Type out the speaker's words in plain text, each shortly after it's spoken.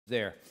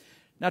there.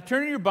 Now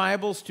turn your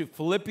Bibles to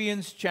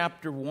Philippians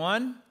chapter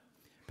 1.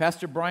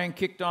 Pastor Brian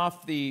kicked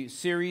off the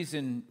series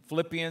in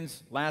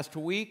Philippians last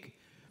week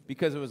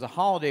because it was a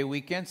holiday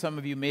weekend. Some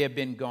of you may have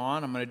been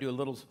gone. I'm going to do a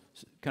little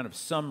kind of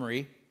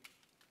summary.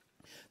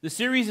 The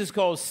series is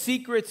called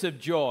Secrets of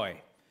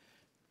Joy,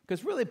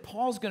 because really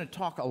Paul's going to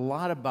talk a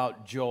lot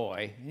about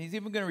joy. And he's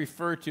even going to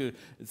refer to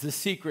the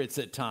secrets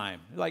at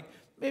times. Like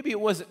maybe it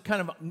was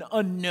kind of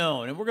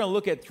unknown. And we're going to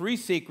look at 3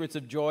 secrets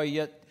of joy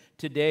yet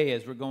today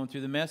as we're going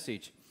through the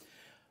message.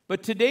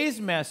 But today's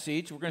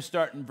message, we're going to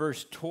start in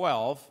verse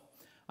 12.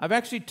 I've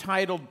actually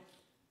titled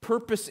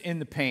Purpose in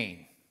the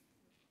Pain.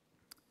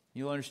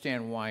 You'll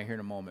understand why here in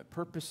a moment.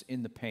 Purpose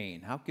in the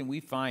pain. How can we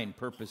find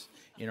purpose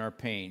in our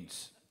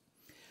pains?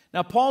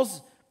 Now,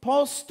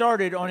 Paul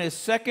started on his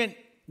second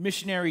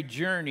missionary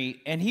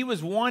journey, and he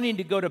was wanting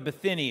to go to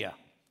Bithynia,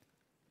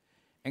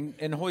 and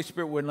the Holy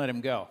Spirit wouldn't let him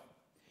go.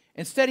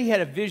 Instead, he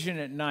had a vision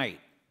at night,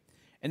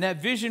 and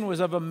that vision was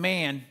of a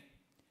man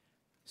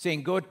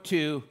saying, go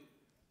to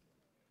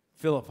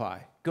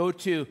Philippi, go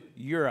to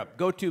Europe,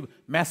 go to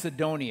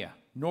Macedonia,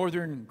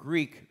 northern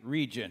Greek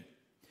region.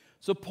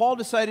 So Paul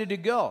decided to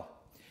go,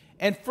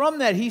 and from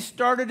that, he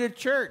started a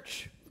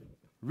church.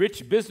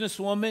 Rich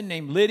businesswoman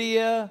named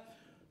Lydia,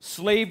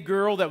 slave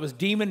girl that was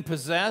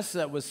demon-possessed,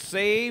 that was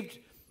saved,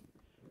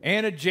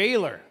 and a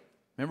jailer.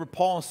 Remember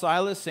Paul and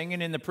Silas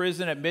singing in the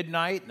prison at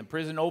midnight, and the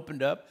prison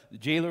opened up. The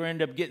jailer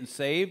ended up getting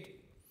saved.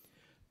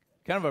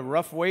 Kind of a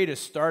rough way to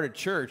start a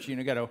church.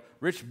 You got a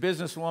rich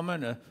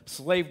businesswoman, a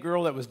slave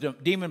girl that was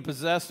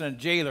demon-possessed, and a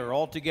jailer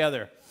all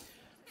together.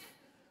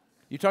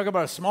 You talk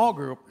about a small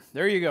group.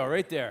 There you go,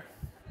 right there.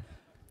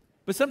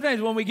 But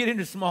sometimes when we get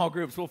into small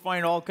groups, we'll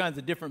find all kinds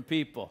of different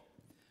people.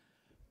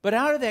 But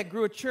out of that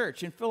grew a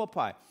church in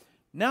Philippi.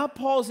 Now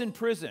Paul's in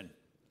prison.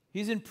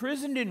 He's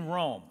imprisoned in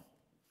Rome.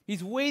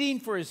 He's waiting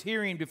for his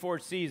hearing before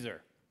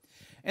Caesar.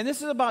 And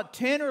this is about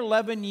 10 or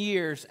 11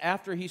 years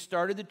after he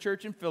started the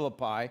church in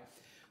Philippi.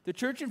 The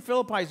church in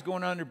Philippi is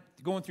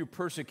going through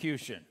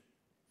persecution.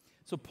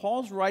 So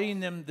Paul's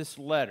writing them this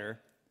letter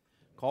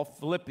called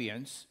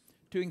Philippians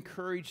to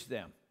encourage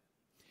them.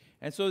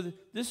 And so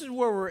this is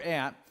where we're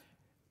at.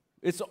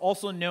 It's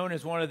also known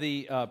as one of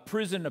the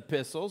prison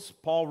epistles.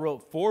 Paul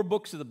wrote 4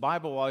 books of the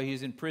Bible while he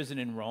was in prison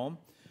in Rome.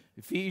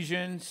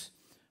 Ephesians,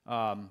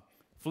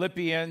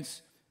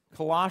 Philippians,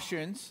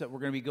 Colossians, that we're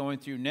going to be going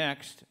through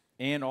next,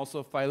 and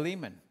also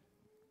Philemon.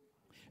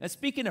 And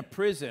speaking of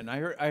prison, I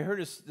heard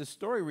this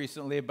story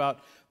recently about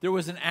there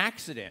was an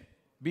accident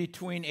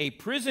between a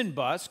prison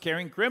bus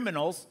carrying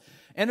criminals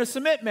and a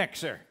cement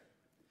mixer.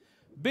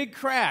 Big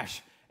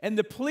crash. And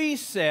the police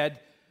said,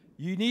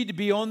 you need to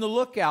be on the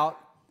lookout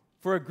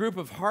for a group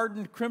of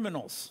hardened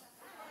criminals.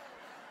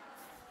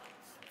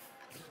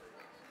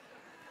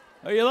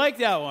 Oh, you like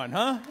that one,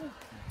 huh?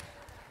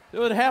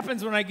 So what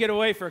happens when I get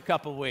away for a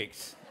couple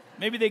weeks?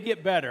 Maybe they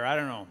get better. I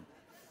don't know.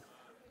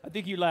 I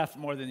think you laughed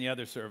more than the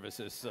other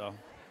services, so.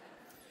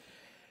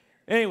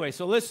 Anyway,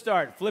 so let's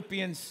start.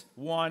 Philippians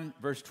 1,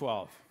 verse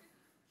 12.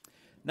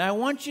 Now, I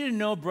want you to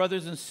know,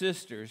 brothers and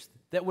sisters,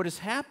 that what has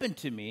happened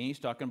to me, he's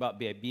talking about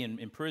being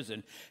in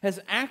prison, has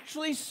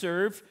actually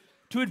served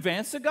to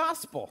advance the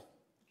gospel.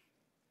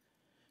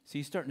 See,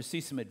 he's starting to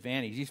see some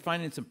advantage. He's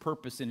finding some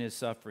purpose in his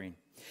suffering.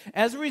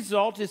 As a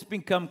result, it's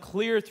become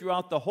clear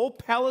throughout the whole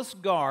palace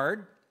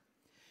guard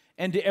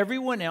and to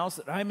everyone else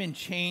that I'm in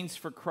chains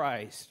for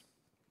Christ.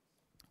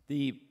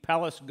 The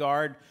palace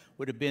guard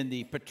would have been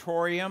the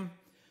Praetorium.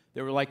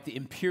 They were like the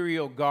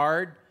imperial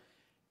guard,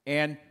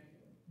 and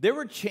they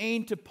were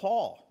chained to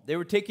Paul. They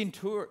were taking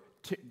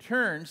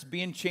turns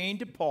being chained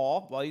to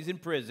Paul while he's in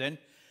prison.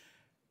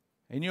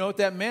 And you know what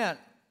that meant?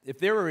 If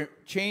they were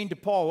chained to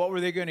Paul, what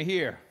were they going to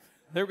hear?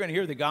 They were going to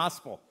hear the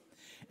gospel.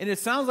 And it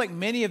sounds like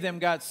many of them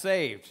got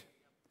saved.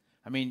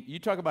 I mean, you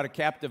talk about a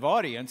captive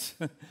audience.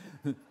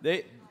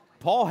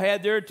 Paul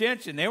had their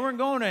attention. They weren't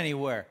going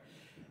anywhere.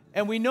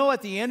 And we know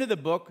at the end of the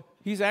book,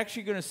 he's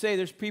actually going to say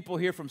there's people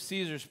here from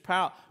Caesar's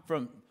Palace,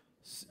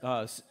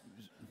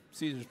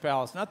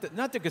 not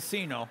the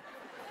casino.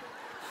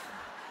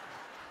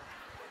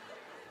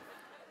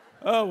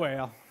 Oh,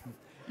 well,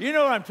 you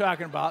know what I'm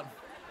talking about.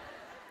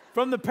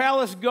 From the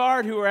palace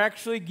guard who were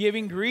actually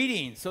giving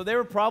greetings. So they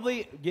were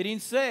probably getting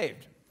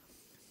saved.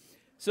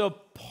 So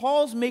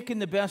Paul's making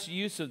the best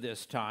use of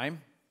this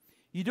time.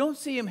 You don't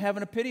see him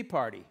having a pity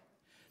party.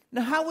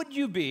 Now, how would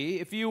you be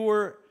if you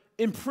were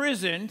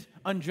imprisoned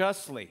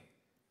unjustly?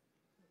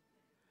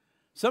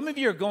 Some of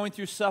you are going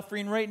through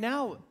suffering right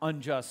now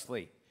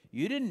unjustly.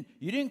 You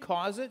didn't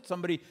cause it.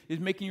 Somebody is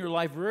making your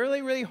life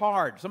really, really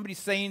hard. Somebody's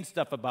saying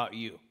stuff about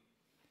you.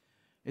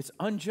 It's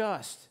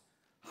unjust.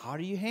 How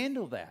do you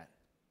handle that?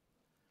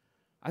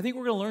 I think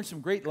we're going to learn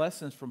some great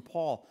lessons from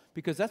Paul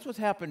because that's what's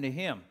happened to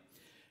him.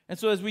 And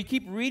so as we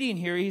keep reading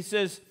here, he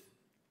says,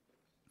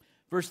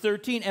 verse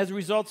 13, as a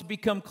result, it's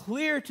become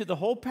clear to the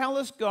whole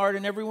palace guard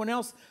and everyone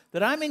else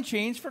that I'm in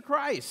chains for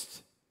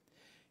Christ.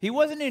 He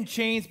wasn't in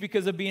chains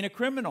because of being a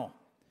criminal.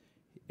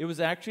 It was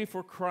actually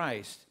for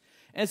Christ.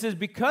 And it says,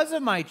 because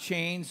of my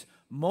chains,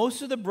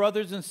 most of the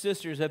brothers and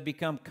sisters have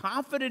become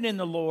confident in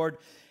the Lord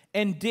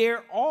and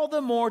dare all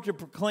the more to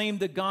proclaim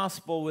the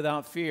gospel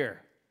without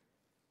fear.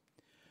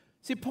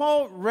 See,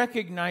 Paul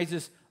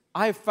recognizes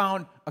I've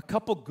found a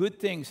couple good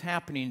things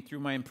happening through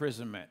my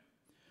imprisonment.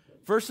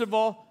 First of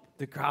all,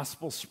 the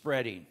gospel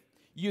spreading.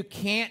 You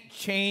can't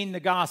chain the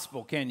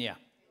gospel, can you?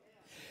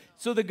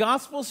 So the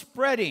gospel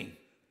spreading.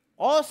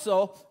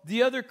 Also,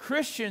 the other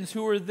Christians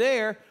who are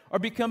there are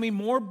becoming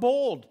more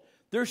bold.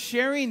 They're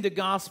sharing the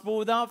gospel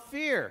without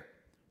fear.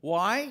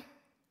 Why?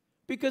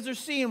 Because they're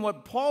seeing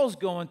what Paul's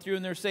going through,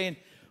 and they're saying,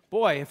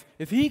 boy,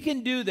 if he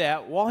can do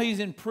that while he's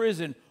in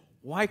prison,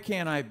 why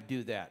can't I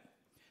do that?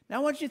 Now, I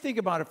want you to think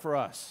about it for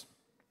us.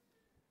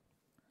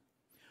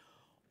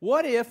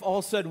 What if all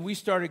of a sudden we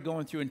started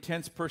going through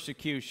intense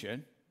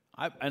persecution,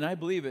 and I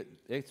believe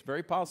it's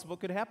very possible it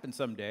could happen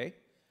someday.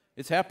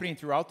 It's happening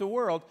throughout the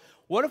world.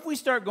 What if we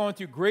start going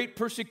through great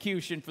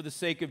persecution for the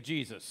sake of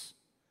Jesus,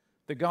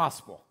 the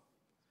gospel?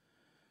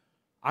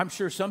 I'm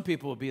sure some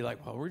people will be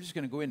like, well, we're just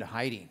going to go into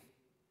hiding.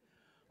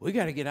 We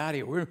got to get out of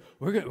here.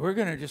 We're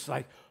going to just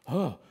like,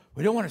 oh,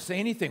 we don't want to say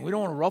anything. We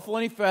don't want to ruffle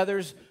any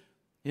feathers,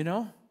 you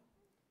know?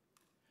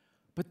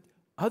 But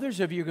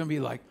others of you are going to be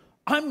like,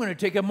 I'm going to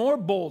take a more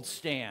bold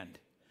stand.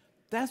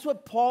 That's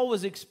what Paul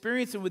was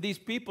experiencing with these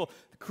people.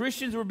 The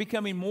Christians were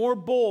becoming more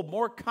bold,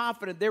 more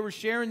confident. They were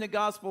sharing the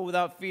gospel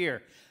without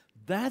fear.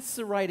 That's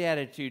the right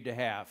attitude to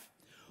have.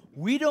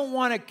 We don't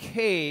want to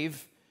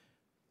cave,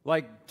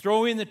 like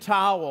throw in the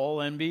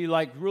towel and be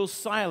like real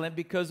silent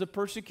because of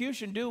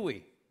persecution, do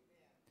we?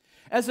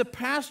 As a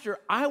pastor,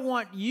 I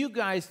want you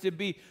guys to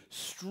be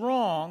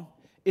strong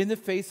in the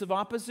face of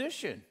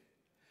opposition.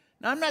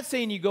 Now, I'm not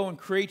saying you go and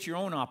create your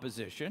own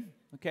opposition,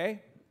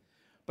 okay?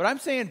 But I'm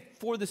saying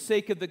for the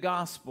sake of the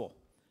gospel,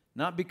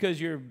 not because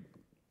you're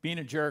being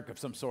a jerk of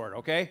some sort,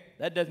 okay?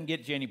 That doesn't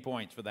get you any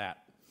points for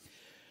that.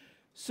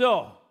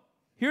 So,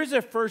 here's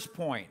our first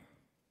point,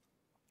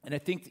 and I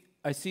think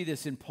I see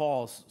this in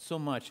Paul's so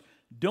much.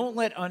 Don't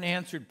let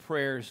unanswered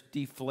prayers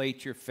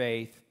deflate your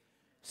faith.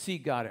 See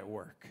God at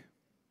work.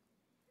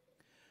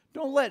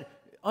 Don't let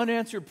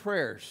unanswered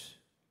prayers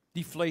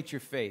deflate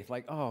your faith.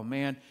 Like, oh,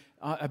 man,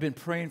 I've been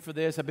praying for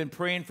this. I've been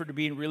praying for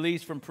being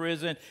released from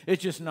prison.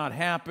 It's just not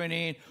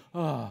happening.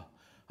 Oh,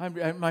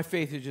 my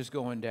faith is just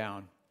going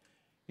down.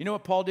 You know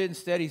what Paul did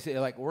instead? He said,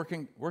 like,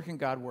 working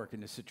God work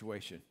in this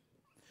situation.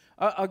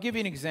 I'll give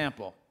you an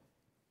example.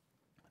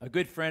 A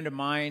good friend of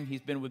mine,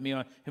 he's been with me,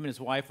 him and his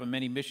wife, on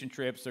many mission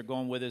trips. They're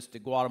going with us to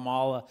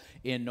Guatemala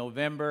in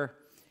November.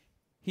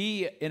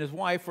 He and his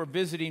wife were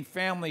visiting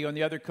family on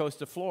the other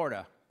coast of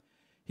Florida.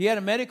 He had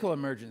a medical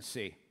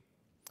emergency,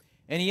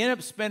 and he ended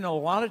up spending a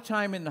lot of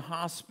time in the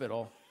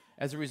hospital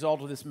as a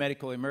result of this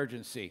medical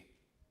emergency.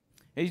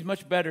 And he's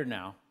much better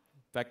now.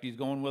 In fact, he's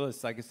going with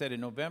us, like I said,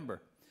 in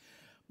November.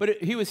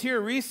 But he was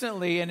here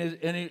recently,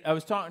 and I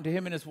was talking to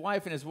him and his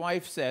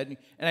wife said,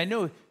 and I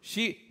know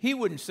he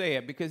wouldn't say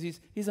it because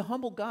he's a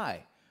humble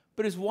guy,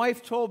 but his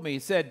wife told me, he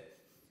said,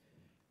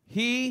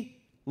 he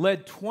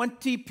led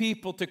 20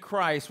 people to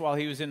Christ while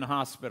he was in the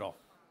hospital.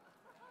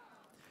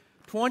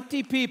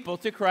 20 people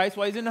to Christ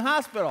while he's in the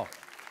hospital.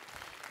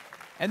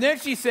 And then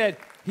she said,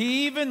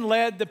 he even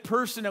led the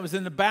person that was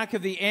in the back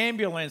of the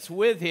ambulance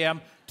with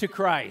him to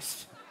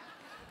Christ.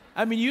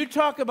 I mean, you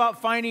talk about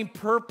finding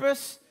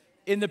purpose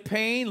in the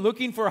pain,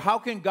 looking for how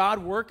can God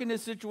work in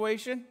this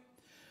situation.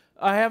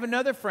 I have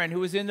another friend who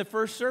was in the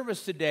first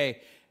service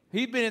today.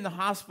 He'd been in the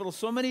hospital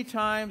so many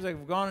times.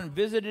 I've gone and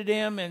visited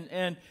him,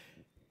 and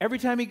every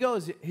time he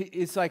goes,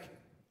 it's like,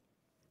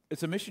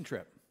 it's a mission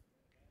trip.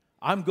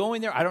 I'm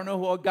going there. I don't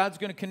know how God's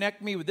going to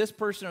connect me with this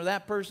person or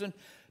that person.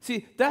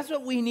 See, that's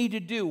what we need to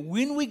do.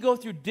 When we go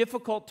through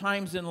difficult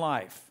times in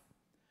life,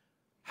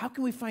 how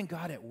can we find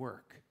God at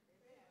work?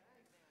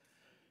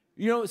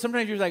 You know,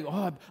 sometimes you're like,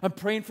 oh, I'm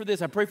praying for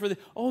this. I pray for this.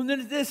 Oh, and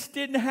then this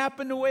didn't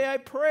happen the way I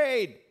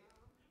prayed.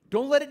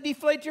 Don't let it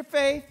deflate your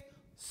faith.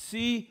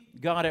 See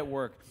God at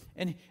work.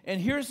 And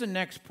here's the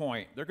next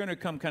point. They're going to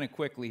come kind of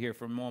quickly here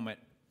for a moment.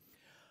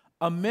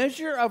 A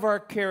measure of our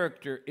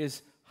character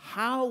is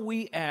how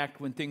we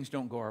act when things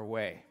don't go our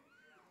way.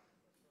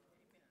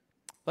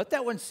 Let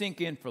that one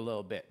sink in for a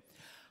little bit.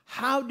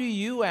 How do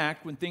you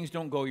act when things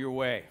don't go your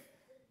way?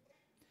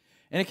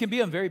 And it can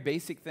be on very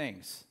basic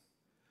things.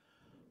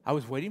 I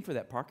was waiting for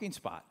that parking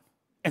spot,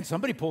 and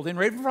somebody pulled in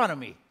right in front of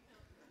me.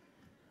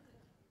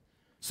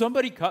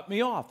 Somebody cut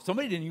me off.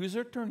 Somebody didn't use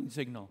their turning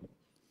signal.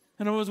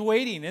 And I was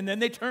waiting, and then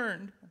they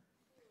turned.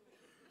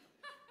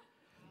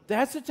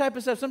 That's the type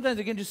of stuff sometimes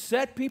it can just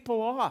set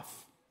people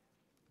off.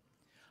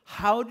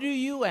 How do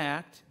you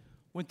act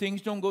when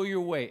things don't go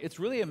your way? It's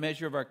really a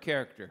measure of our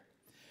character.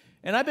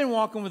 And I've been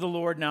walking with the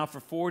Lord now for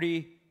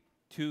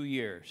 42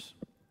 years.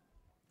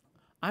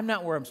 I'm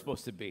not where I'm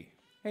supposed to be.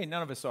 Hey,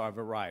 none of us have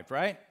arrived,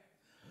 right?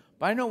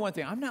 But I know one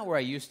thing. I'm not where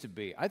I used to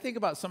be. I think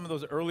about some of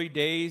those early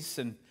days,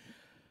 and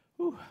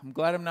I'm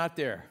glad I'm not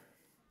there.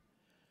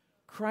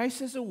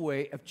 Christ has a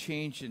way of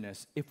changing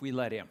us if we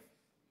let him.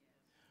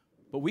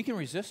 But we can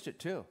resist it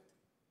too.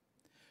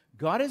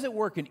 God is at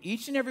work in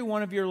each and every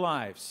one of your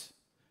lives.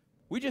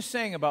 We just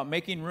sang about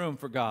making room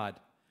for God.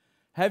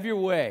 Have your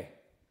way.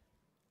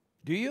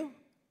 Do you?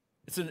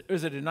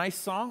 Is it a nice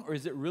song, or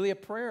is it really a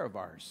prayer of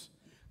ours?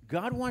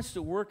 God wants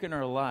to work in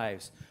our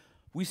lives.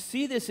 We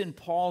see this in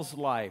Paul's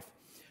life.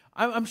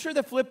 I'm sure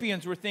the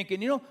Philippians were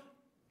thinking,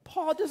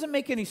 Paul, it doesn't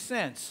make any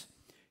sense.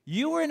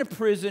 You were in a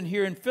prison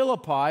here in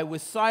Philippi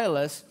with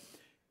Silas.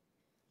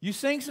 You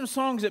sang some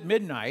songs at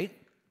midnight.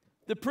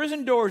 The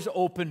prison doors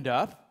opened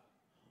up.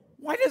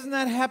 Why doesn't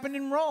that happen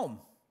in Rome?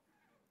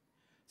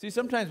 See,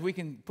 sometimes we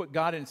can put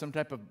God in some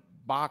type of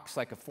box,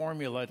 like a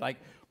formula, like,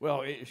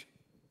 well,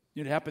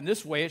 it happened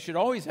this way. It should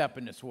always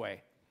happen this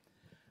way.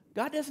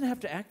 God doesn't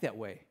have to act that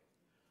way.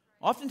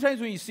 Oftentimes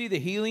when you see the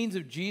healings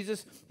of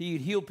Jesus, he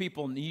would heal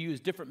people and he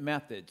used different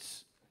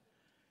methods.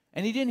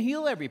 And he didn't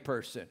heal every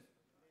person.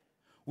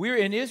 We were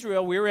in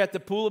Israel, we were at the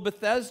pool of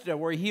Bethesda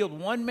where he healed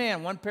one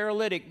man, one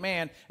paralytic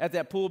man at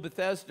that pool of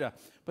Bethesda.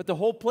 But the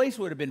whole place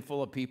would have been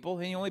full of people,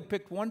 and he only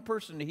picked one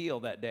person to heal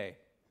that day.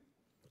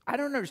 I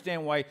don't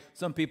understand why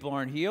some people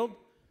aren't healed.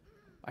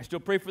 I still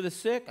pray for the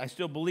sick. I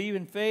still believe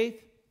in faith.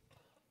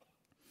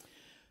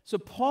 So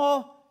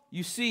Paul,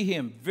 you see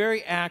him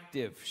very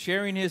active,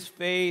 sharing his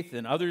faith,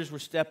 and others were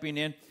stepping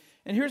in.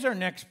 And here's our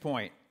next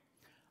point.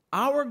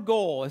 Our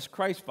goal as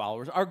Christ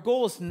followers, our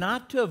goal is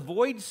not to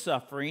avoid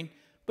suffering,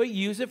 but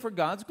use it for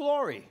God's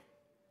glory.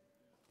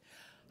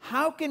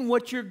 How can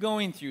what you're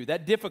going through,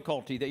 that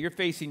difficulty that you're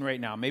facing right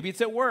now, maybe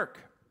it's at work,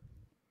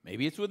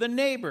 maybe it's with a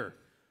neighbor,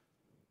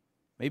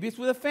 maybe it's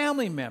with a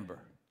family member,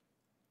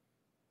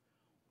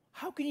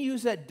 how can you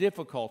use that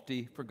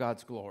difficulty for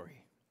God's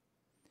glory?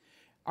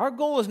 Our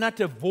goal is not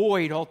to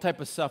avoid all type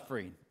of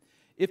suffering.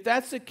 If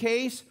that's the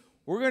case,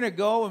 we're going to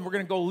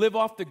go live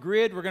off the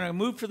grid. We're going to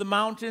move to the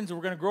mountains, and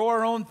we're going to grow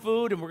our own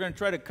food, and we're going to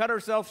try to cut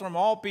ourselves from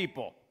all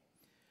people.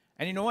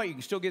 And you know what? You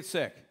can still get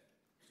sick.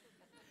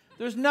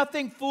 There's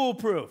nothing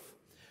foolproof.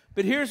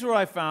 But here's where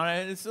I found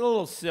it. It's a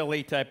little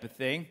silly type of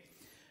thing.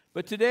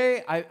 But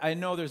today, I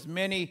know there's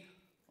many,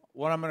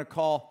 what I'm going to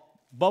call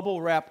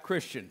bubble wrap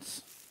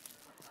Christians.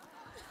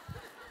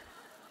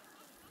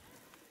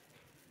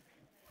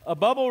 A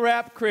bubble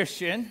wrap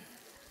Christian,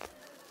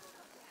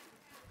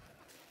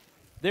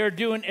 they're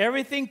doing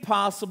everything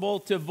possible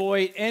to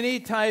avoid any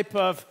type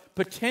of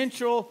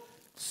potential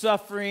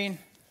suffering,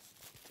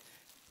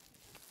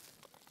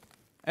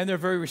 and they're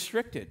very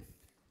restricted.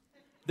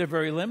 They're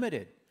very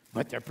limited,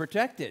 but they're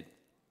protected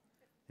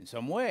in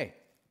some way.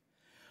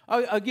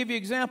 I'll give you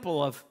an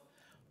example of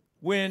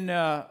when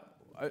I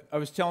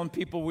was telling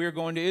people we were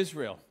going to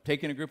Israel,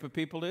 taking a group of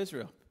people to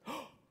Israel.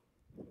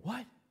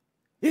 What?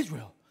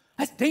 Israel?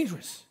 That's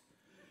dangerous.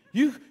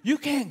 You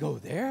can't go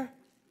there.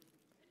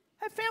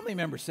 I had family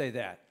members say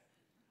that.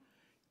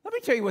 Let me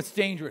tell you what's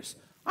dangerous.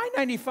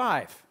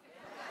 I-95.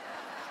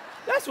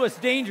 That's what's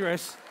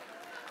dangerous.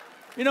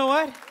 You know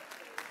what?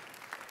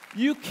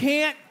 You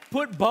can't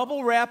put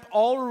bubble wrap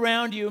all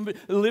around you and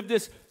live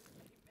this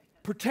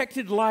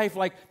protected life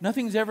like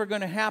nothing's ever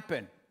going to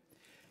happen.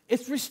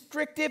 It's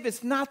restrictive.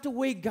 It's not the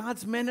way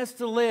God's meant us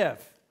to live.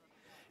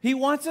 He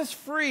wants us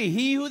free.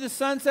 He who the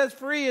Son sets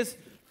free is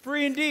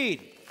free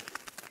indeed.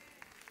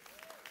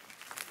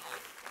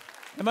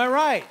 Am I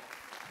right?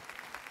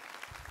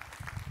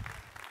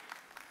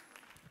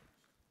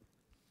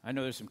 I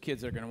know there's some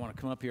kids that are going to want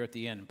to come up here at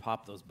the end and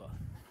pop those buttons.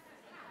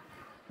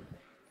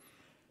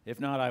 If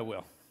not, I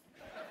will.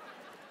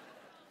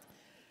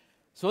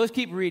 So let's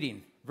keep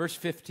reading. Verse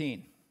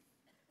 15.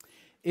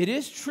 It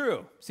is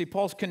true. See,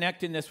 Paul's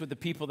connecting this with the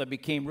people that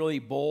became really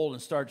bold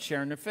and started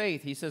sharing their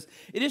faith. He says,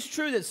 it is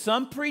true that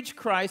some preach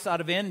Christ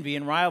out of envy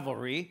and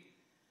rivalry,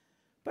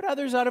 but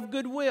others out of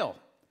goodwill.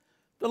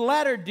 The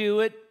latter do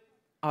it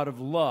out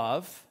of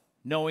love,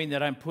 knowing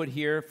that I'm put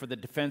here for the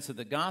defense of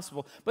the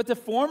gospel, but the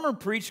former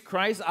preach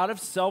Christ out of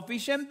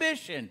selfish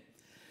ambition,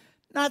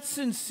 not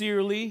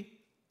sincerely,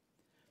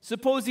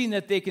 supposing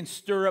that they can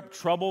stir up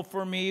trouble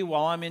for me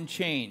while I'm in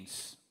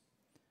chains.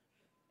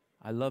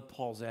 I love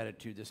Paul's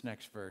attitude, this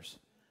next verse.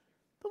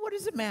 But what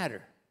does it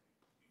matter?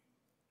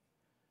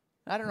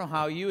 I don't know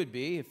how you would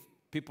be if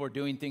people are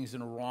doing things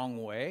in a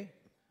wrong way,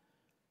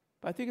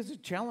 but I think it's a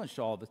challenge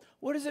to all of us.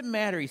 What does it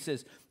matter? He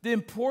says, the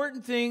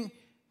important thing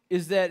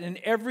is that in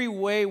every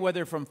way,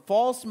 whether from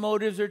false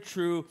motives or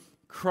true,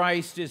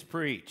 Christ is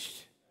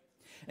preached.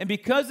 And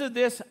because of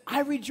this,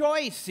 I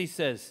rejoice, he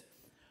says.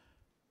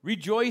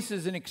 Rejoice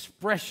is an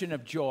expression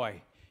of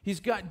joy. He's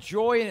got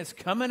joy and it's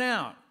coming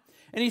out.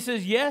 And he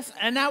says, yes,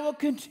 and I will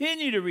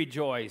continue to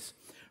rejoice.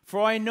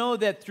 For I know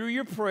that through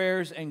your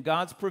prayers and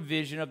God's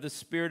provision of the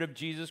Spirit of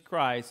Jesus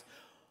Christ,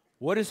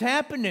 what has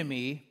happened to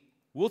me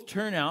will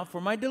turn out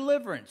for my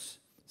deliverance.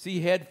 See,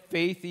 he had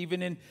faith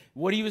even in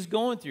what he was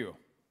going through.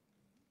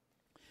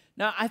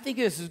 Now, I think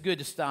this is good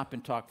to stop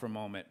and talk for a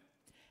moment.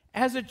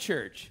 As a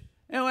church,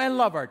 I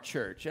love our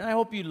church, and I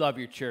hope you love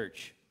your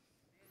church.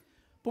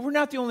 But we're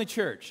not the only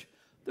church.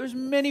 There's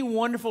many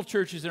wonderful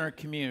churches in our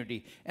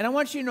community. And I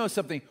want you to know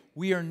something.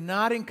 We are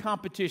not in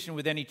competition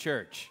with any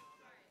church.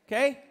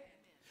 Okay?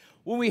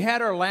 When we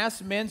had our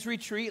last men's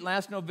retreat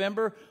last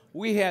November,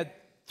 we had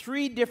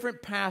 3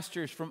 different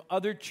pastors from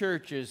other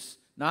churches,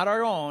 not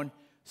our own,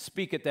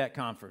 speak at that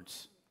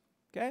conference.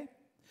 Okay?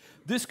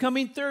 This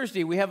coming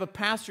Thursday, we have a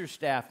pastor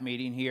staff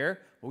meeting here.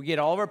 We get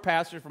all of our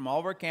pastors from all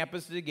of our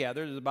campuses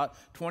together. There's about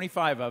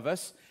 25 of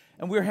us.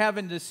 And we're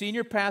having the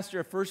senior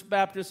pastor of First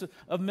Baptist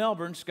of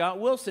Melbourne, Scott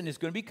Wilson, is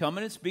going to be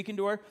coming and speaking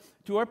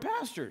to our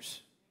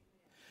pastors.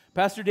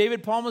 Pastor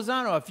David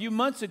Palmazano, a few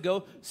months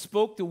ago,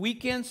 spoke the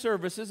weekend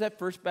services at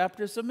First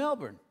Baptist of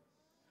Melbourne.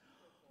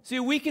 See,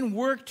 we can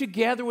work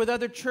together with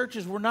other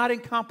churches. We're not in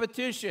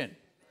competition.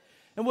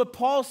 And what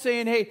Paul's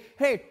saying,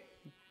 hey,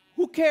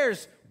 who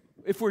cares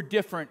if we're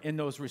different in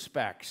those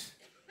respects?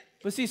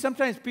 But see,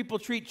 sometimes people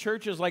treat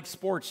churches like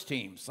sports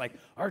teams. Like,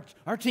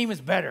 our team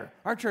is better.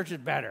 Our church is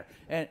better.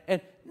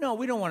 And no,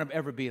 we don't want to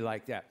ever be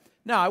like that.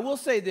 Now, I will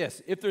say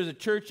this. If there's a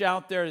church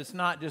out there that's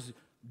not just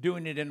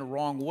doing it in the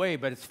wrong way,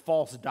 but it's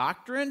false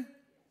doctrine,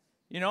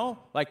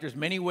 like there's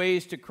many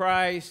ways to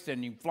Christ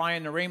and you fly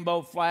in the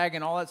rainbow flag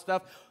and all that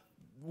stuff,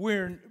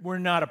 we're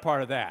not a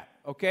part of that,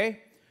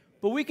 okay?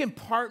 But we can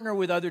partner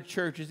with other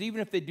churches, even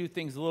if they do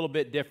things a little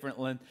bit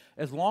differently,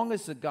 as long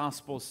as the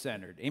gospel's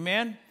centered.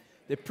 Amen?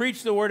 They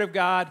preach the word of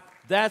God.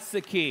 That's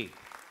the key.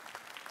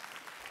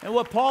 And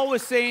what Paul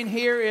was saying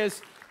here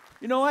is,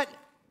 you know what?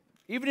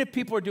 Even if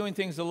people are doing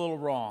things a little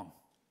wrong,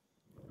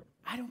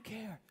 I don't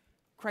care.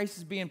 Christ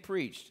is being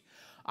preached.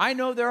 I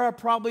know there are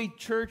probably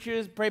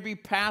churches, maybe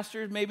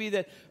pastors,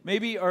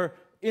 maybe are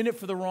in it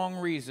for the wrong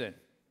reason.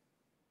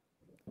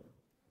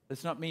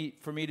 It's not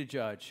for me to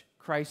judge.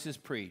 Christ is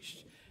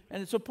preached.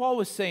 And so Paul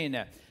was saying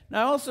that.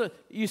 Now also,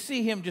 you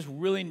see him just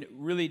really,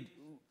 really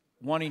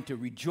wanting to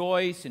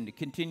rejoice and to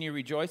continue to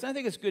rejoice. I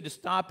think it's good to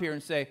stop here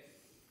and say,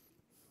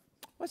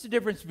 what's the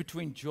difference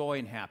between joy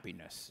and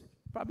happiness?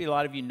 Probably a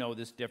lot of you know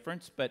this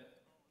difference, but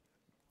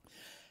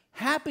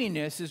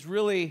happiness is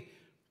really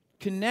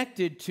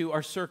connected to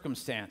our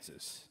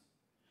circumstances.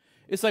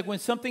 It's like when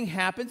something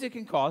happens, it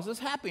can cause us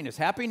happiness.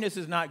 Happiness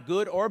is not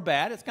good or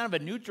bad. It's kind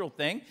of a neutral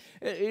thing.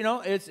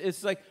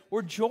 It's like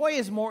where joy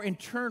is more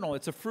internal.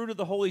 It's a fruit of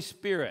the Holy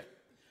Spirit.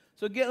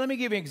 So let me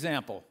give you an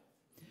example.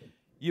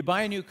 You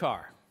buy a new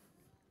car.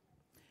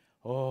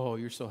 Oh,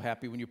 you're so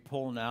happy when you're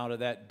pulling out of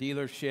that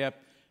dealership.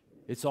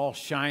 It's all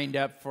shined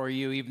up for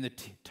you. Even the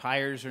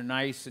tires are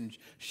nice and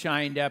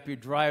shined up. You're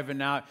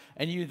driving out,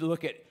 and you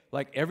look at,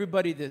 like,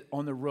 everybody that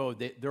on the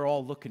road, they're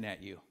all looking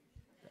at you.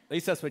 At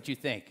least that's what you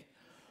think.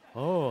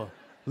 Oh,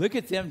 look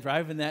at them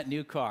driving that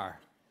new car.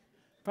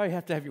 Probably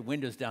have to have your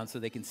windows down so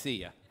they can see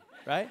you,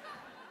 right?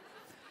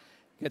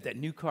 Get that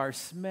new car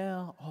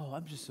smell. Oh,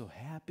 I'm just so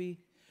happy.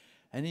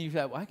 And then you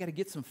thought, well, I got to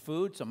get some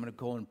food, so I'm going to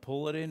go and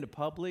pull it into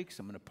Publix.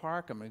 I'm going to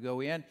park. I'm going to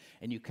go in,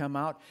 and you come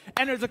out,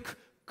 and there's a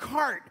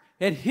cart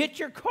that hit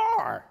your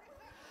car.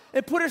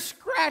 It put a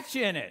scratch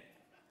in it.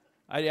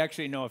 I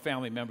actually know a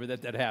family member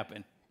that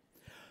happened.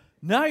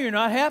 Now you're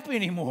not happy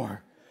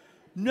anymore.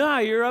 Now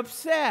you're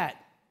upset.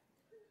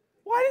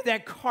 Why did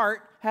that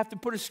cart have to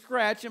put a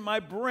scratch in my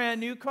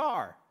brand new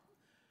car?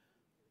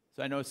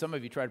 So I know some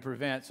of you try to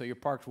prevent, so you're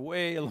parked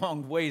way a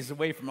long ways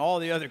away from all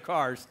the other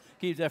cars.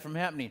 Keeps that from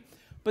happening.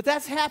 But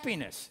that's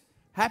happiness.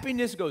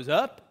 Happiness goes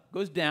up,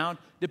 goes down,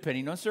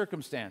 depending on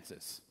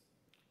circumstances.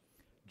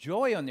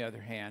 Joy, on the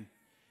other hand,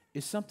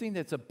 is something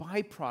that's a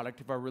byproduct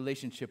of our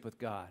relationship with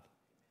God.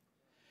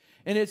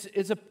 And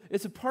it's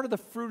a part of the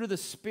fruit of the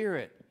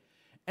Spirit.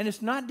 And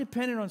it's not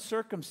dependent on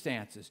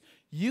circumstances.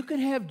 You can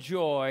have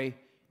joy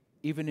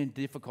even in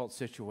difficult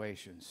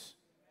situations.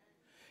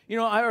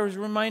 I was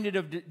reminded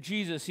of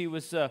Jesus. He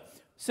was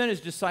sent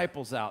his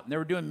disciples out, and they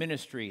were doing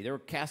ministry. They were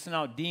casting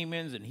out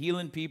demons and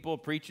healing people,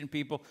 preaching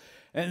people.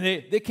 And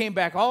they came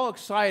back all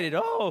excited.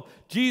 Oh,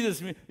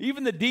 Jesus,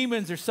 even the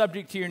demons are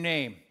subject to your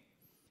name.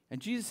 And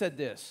Jesus said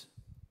this,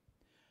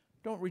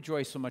 don't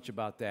rejoice so much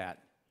about that.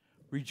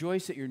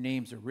 Rejoice that your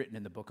names are written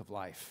in the book of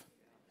life.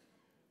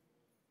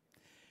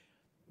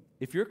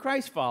 If you're a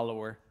Christ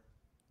follower,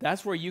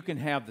 that's where you can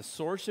have the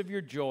source of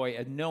your joy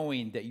and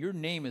knowing that your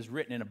name is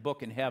written in a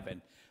book in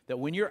heaven, that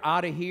when you're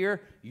out of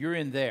here, you're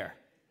in there.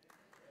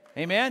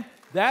 Amen?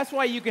 That's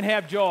why you can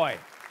have joy.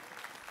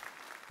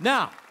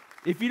 Now,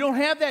 if you don't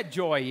have that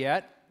joy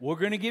yet, we're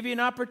going to give you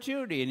an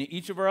opportunity. In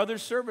each of our other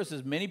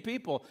services, many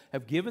people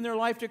have given their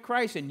life to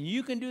Christ, and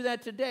you can do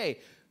that today.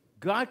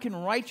 God can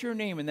write your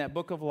name in that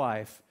book of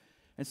life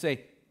and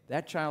say,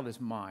 that child is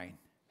mine.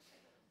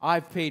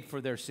 I've paid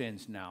for their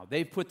sins now.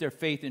 They've put their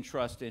faith and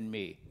trust in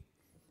me.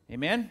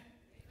 Amen?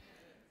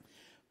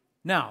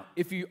 Now,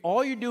 if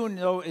all you're doing,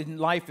 though, in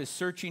life is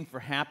searching for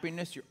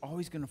happiness, you're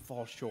always going to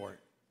fall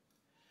short.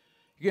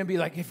 You're going to be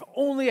like, if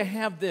only I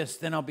have this,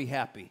 then I'll be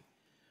happy.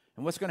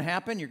 And what's going to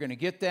happen? You're going to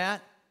get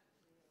that,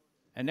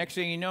 and next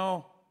thing you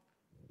know,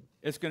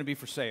 it's going to be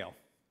for sale.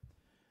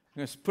 I'm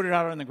going to put it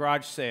out on the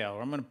garage sale,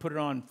 or I'm going to put it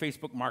on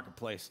Facebook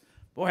Marketplace.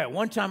 Boy, at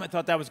one time I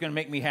thought that was going to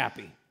make me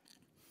happy.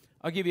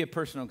 I'll give you a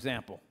personal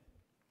example.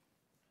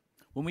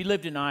 When we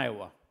lived in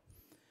Iowa,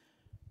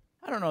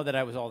 I don't know that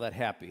I was all that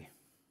happy.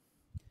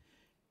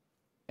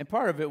 And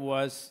part of it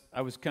was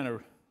I was kind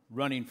of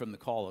running from the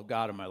call of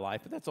God in my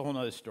life, but that's a whole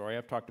other story.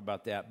 I've talked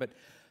about that. But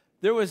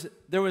there was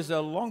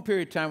a long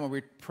period of time when we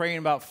were praying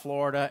about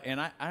Florida, and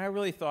I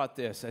really thought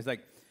this. I was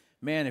like,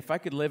 man, if I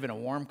could live in a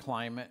warm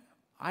climate.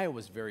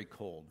 Iowa's very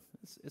cold.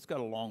 It's got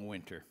a long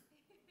winter.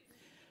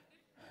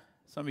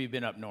 Some of you have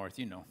been up north,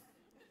 you know.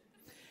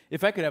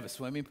 If I could have a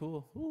swimming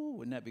pool, ooh,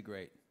 wouldn't that be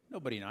great?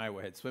 Nobody in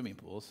Iowa had swimming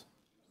pools.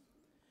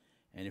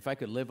 And if I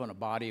could live on a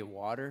body of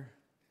water,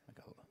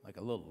 like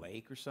a little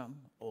lake or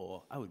something,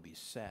 oh, I would be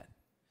set.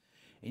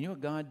 And you know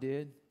what God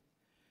did?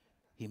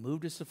 He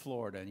moved us to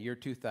Florida in the year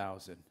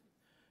 2000,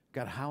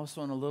 got a house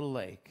on a little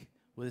lake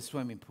with a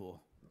swimming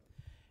pool.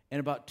 And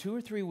about 2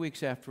 or 3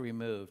 weeks after we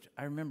moved,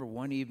 I remember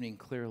one evening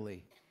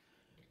clearly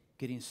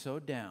getting so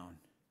down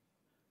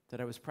that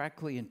I was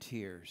practically in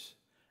tears.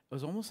 It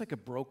was almost like a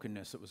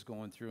brokenness that was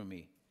going through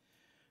me.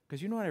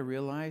 Because you know what I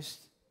realized?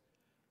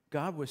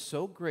 God was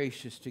so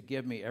gracious to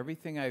give me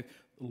everything I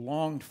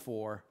longed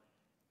for,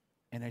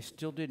 and I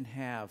still didn't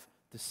have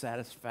the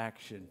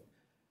satisfaction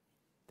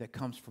that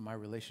comes from my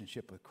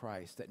relationship with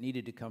Christ, that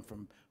needed to come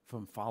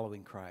from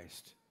following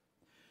Christ.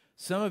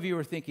 Some of you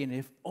are thinking,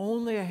 if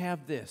only I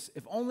have this,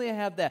 if only I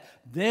have that,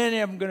 then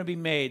I'm going to be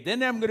made,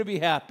 then I'm going to be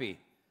happy.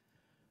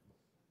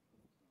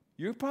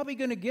 You're probably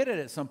going to get it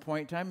at some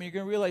point in time, and you're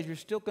going to realize you're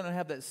still going to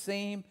have that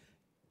same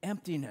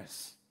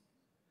emptiness.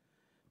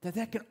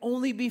 That can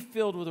only be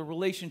filled with a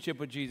relationship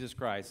with Jesus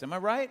Christ. Am I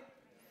right?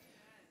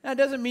 Now, it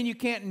doesn't mean you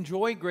can't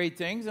enjoy great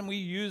things, and we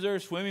use our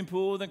swimming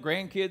pool, and the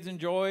grandkids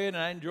enjoy it, and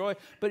I enjoy it.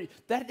 But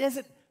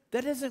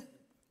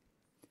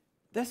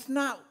that's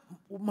not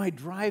what my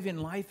drive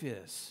in life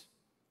is.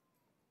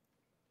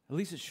 At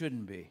least it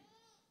shouldn't be.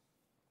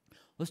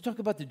 Let's talk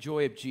about the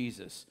joy of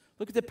Jesus.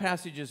 Look at the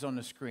passages on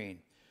the screen.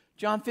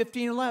 John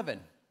 15:11.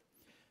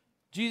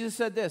 Jesus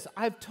said this,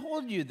 I've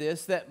told you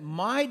this, that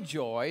my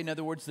joy, in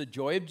other words, the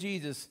joy of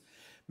Jesus,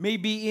 may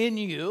be in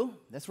you.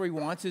 That's where he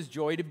wants his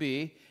joy to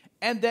be.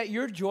 And that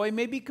your joy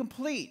may be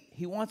complete.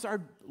 He wants our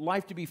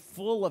life to be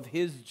full of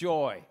his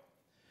joy.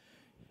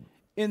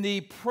 In the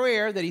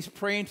prayer that he's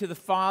praying to the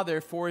Father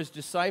for his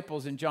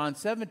disciples in John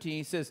 17,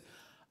 he says,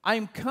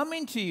 I'm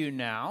coming to you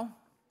now,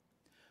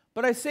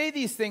 but I say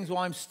these things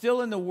while I'm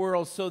still in the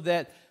world so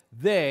that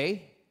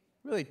they,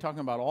 really talking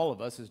about all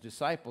of us as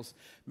disciples,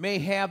 may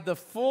have the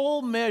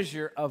full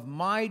measure of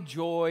my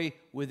joy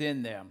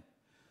within them.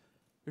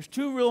 There's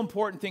two real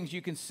important things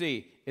you can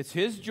see. It's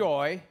his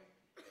joy,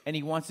 and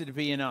he wants it to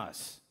be in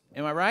us.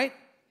 Am I right?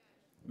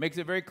 Makes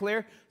it very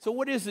clear. So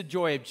what is the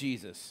joy of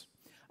Jesus?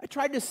 I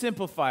tried to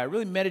simplify. I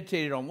really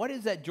meditated on what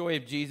is that joy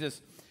of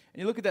Jesus. And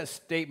you look at that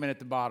statement at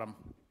the bottom.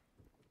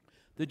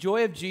 The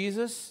joy of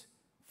Jesus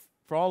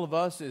for all of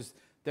us is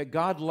that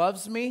God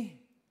loves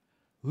me,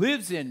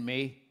 lives in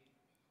me,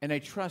 and I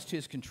trust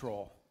his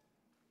control.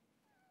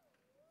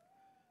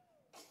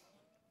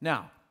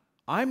 Now,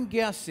 I'm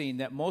guessing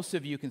that most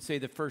of you can say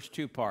the first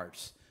two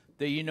parts.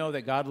 That you know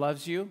that God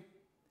loves you,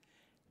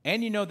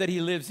 and you know that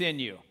he lives in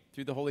you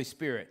through the Holy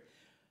Spirit.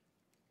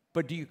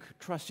 But do you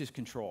trust his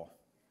control?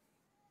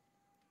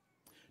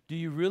 Do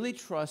you really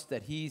trust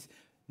that he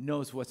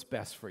knows what's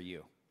best for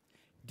you?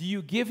 Do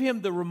you give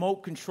him the remote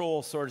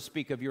control, so to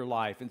speak, of your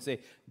life and say,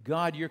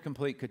 God, you're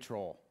complete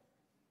control?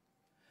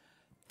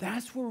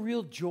 That's where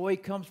real joy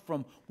comes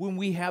from, when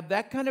we have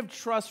that kind of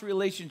trust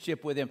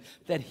relationship with him,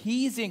 that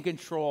he's in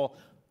control,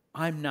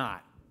 I'm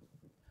not.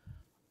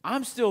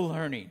 I'm still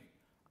learning.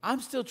 I'm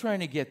still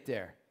trying to get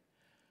there.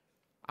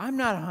 I'm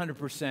not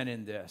 100%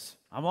 in this.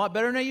 I'm a lot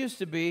better than I used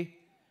to be.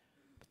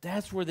 But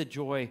that's where the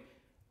joy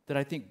that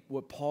I think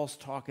what Paul's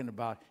talking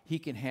about, he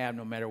can have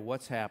no matter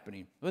what's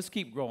happening. Let's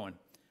keep going.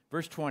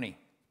 Verse 20.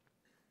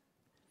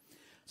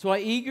 So I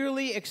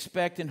eagerly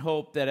expect and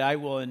hope that I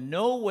will in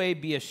no way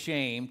be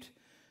ashamed,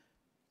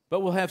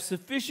 but will have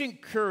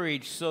sufficient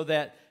courage so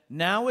that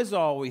now as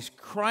always,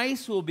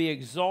 Christ will be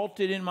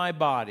exalted in my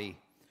body,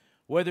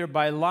 whether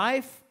by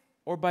life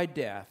or by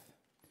death.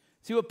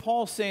 See what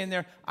Paul's saying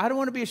there? I don't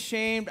want to be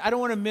ashamed. I don't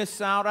want to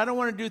miss out. I don't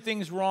want to do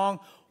things wrong.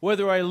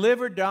 Whether I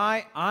live or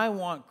die, I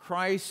want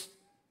Christ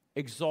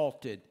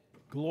exalted,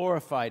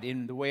 glorified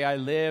in the way I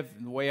live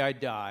and the way I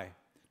die.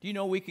 Do you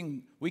know we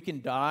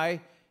can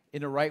die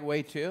in the right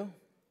way too?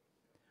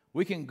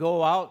 We can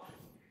go out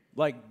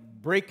like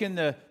breaking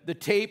the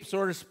tape,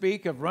 so to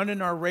speak, of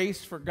running our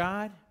race for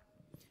God.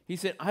 He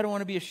said, I don't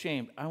want to be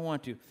ashamed. I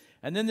want to.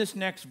 And then this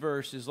next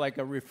verse is like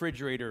a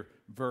refrigerator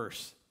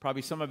verse.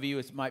 Probably some of you,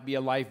 it might be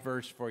a life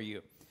verse for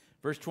you.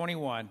 Verse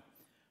 21.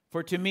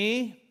 For to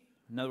me,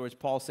 in other words,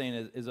 Paul's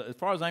saying, as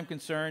far as I'm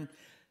concerned,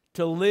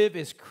 to live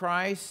is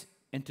Christ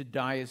and to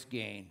die is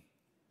gain.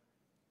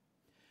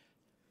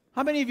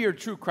 How many of you are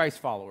true Christ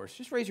followers?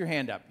 Just raise your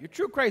hand up. You're a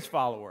true Christ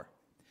follower.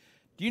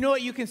 Do you know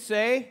what you can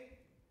say?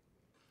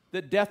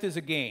 That death is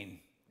a gain.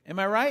 Am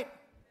I right?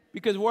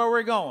 Because where are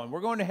we going?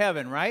 We're going to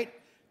heaven, right?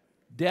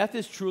 Death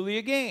is truly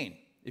a gain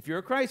if you're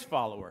a Christ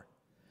follower.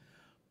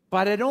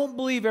 But I don't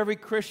believe every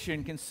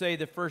Christian can say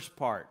the first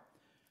part,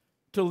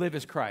 to live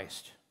as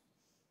Christ.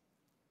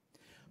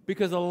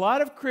 Because a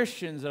lot of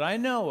Christians that I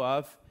know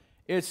of,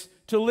 it's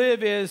to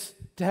live is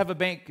to have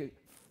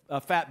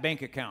a fat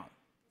bank account.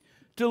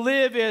 To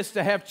live is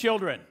to have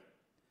children.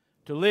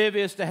 To live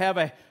is to have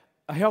a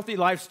healthy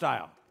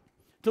lifestyle.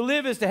 To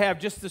live is to have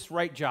just this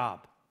right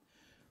job.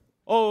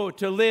 Oh,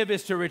 to live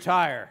is to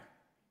retire.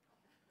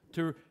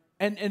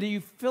 and you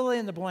fill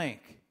in the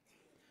blank.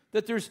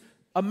 That there's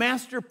a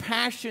master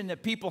passion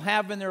that people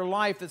have in their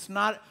life that's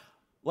not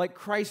like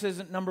Christ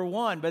isn't number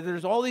one, but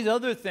there's all these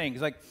other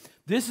things. Like,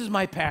 this is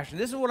my passion.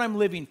 This is what I'm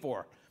living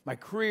for. My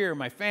career,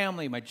 my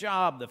family, my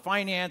job, the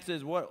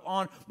finances,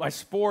 my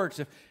sports,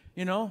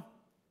 you know.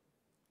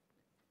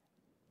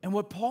 And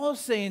what Paul is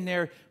saying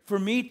there, for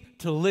me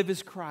to live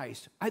is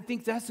Christ. I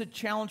think that's a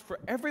challenge for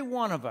every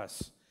one of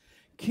us.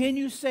 Can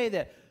you say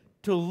that?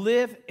 To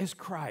live is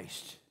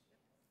Christ.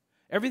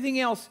 Everything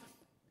else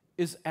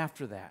is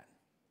after that.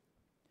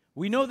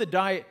 We know to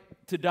die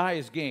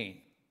is gain.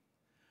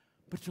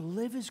 But to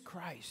live is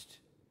Christ.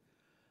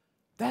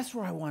 That's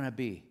where I want to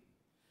be.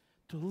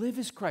 To live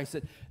is Christ.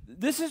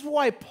 This is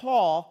why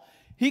Paul,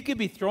 he could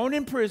be thrown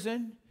in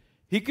prison.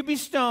 He could be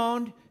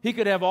stoned. He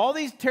could have all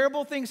these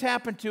terrible things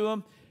happen to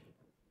him.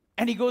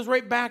 And he goes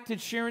right back to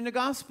sharing the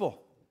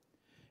gospel.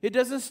 It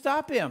doesn't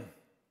stop him.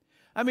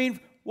 I mean,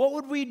 what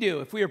would we do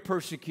if we were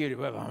persecuted?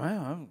 Well,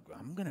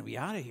 I'm going to be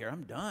out of here.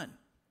 I'm done.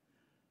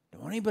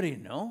 Don't want anybody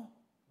to know.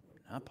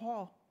 Not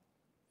Paul.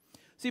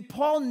 See,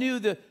 Paul knew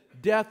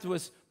that death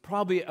was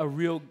probably a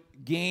real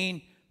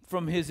gain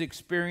from his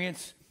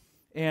experience.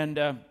 And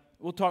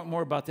we'll talk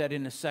more about that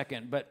in a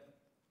second. But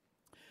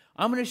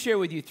I'm going to share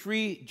with you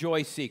 3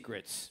 joy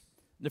secrets.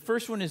 The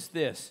first one is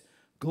this: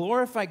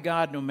 glorify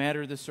God no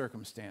matter the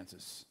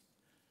circumstances.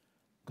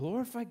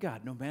 Glorify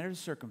God no matter the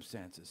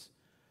circumstances.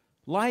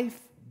 Life,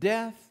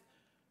 death,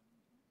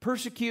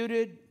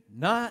 persecuted,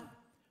 not,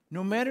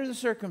 no matter the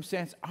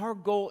circumstance, our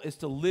goal is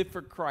to live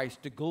for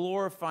Christ, to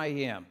glorify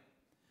Him.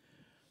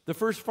 The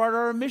first part of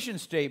our mission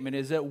statement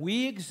is that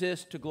we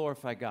exist to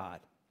glorify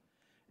God.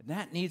 And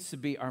that needs to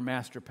be our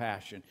master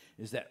passion,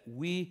 is that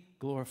we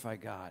glorify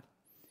God.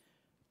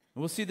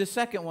 And we'll see the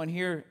second one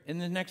here in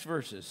the next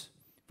verses.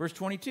 Verse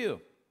 22.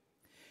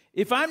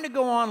 If I'm to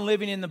go on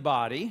living in the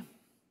body,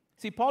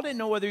 see, Paul didn't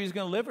know whether he was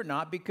going to live or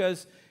not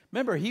because,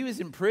 remember, he was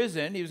in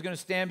prison. He was going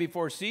to stand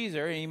before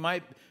Caesar, and he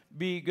might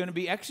be going to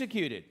be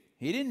executed.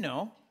 He didn't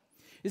know.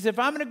 He said, if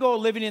I'm going to go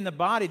living in the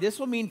body, this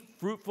will mean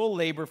fruitful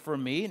labor for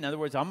me. In other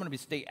words, I'm going to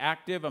stay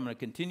active. I'm going to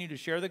continue to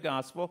share the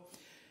gospel.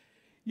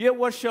 Yet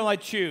what shall I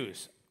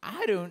choose?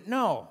 I don't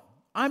know.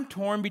 I'm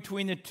torn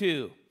between the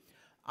two.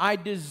 I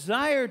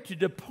desire to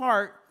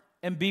depart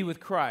and be with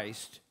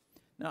Christ.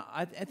 Now,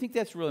 I think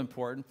that's real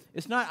important.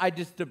 It's not I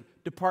just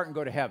depart and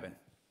go to heaven.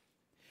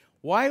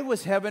 Why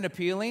was heaven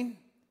appealing?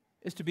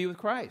 It's to be with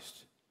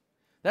Christ.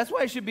 That's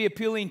why it should be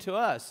appealing to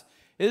us.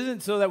 It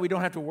isn't so that we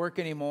don't have to work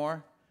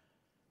anymore,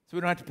 so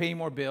we don't have to pay any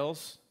more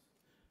bills,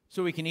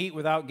 so we can eat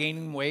without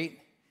gaining weight.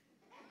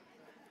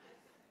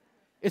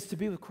 It's to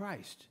be with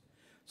Christ.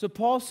 So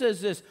Paul says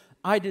this: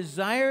 I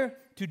desire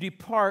to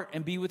depart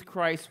and be with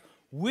Christ,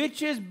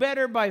 which is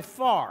better by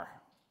far.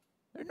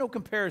 There's no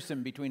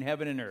comparison between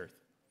heaven and earth.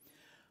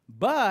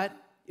 But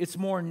it's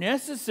more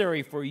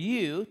necessary for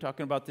you,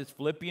 talking about this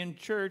Philippian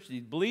church,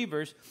 these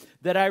believers,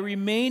 that I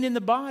remain in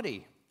the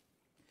body.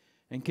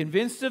 And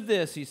convinced of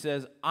this, he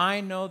says, I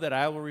know that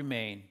I will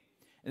remain,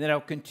 and that I'll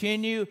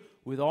continue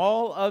with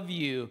all of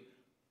you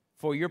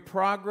for your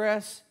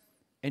progress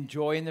and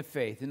joy in the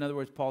faith. In other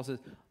words, Paul says,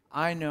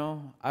 I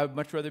know I would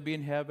much rather be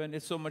in heaven.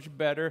 It's so much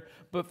better.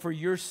 But for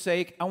your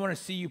sake, I want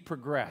to see you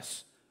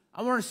progress.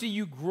 I want to see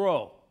you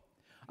grow.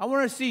 I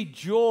want to see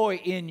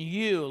joy in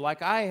you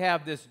like I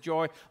have this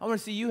joy. I want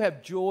to see you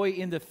have joy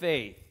in the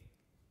faith.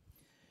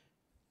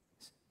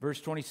 Verse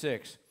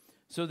 26,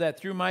 so that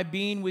through my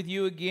being with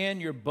you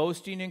again, your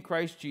boasting in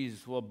Christ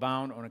Jesus will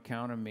abound on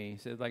account of me. He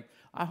says, like,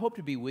 I hope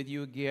to be with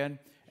you again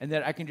and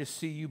that I can just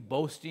see you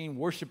boasting,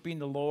 worshiping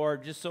the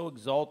Lord, just so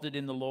exalted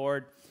in the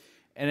Lord.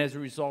 And as a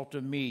result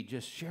of me,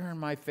 just sharing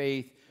my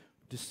faith,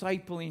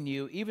 discipling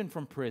you, even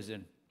from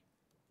prison.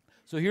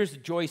 So here's the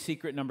joy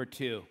secret number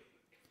 2.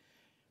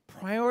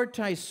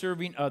 Prioritize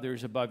serving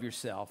others above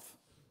yourself.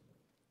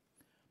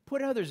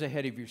 Put others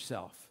ahead of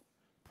yourself.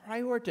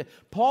 Prioritize.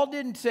 Paul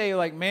didn't say,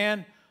 like,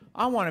 man,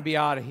 I want to be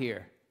out of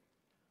here.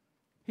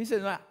 He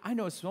said, I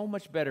know it's so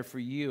much better for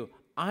you.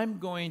 I'm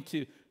going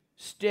to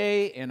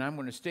stay, and I'm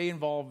going to stay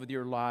involved with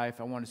your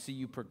life. I want to see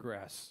you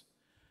progress.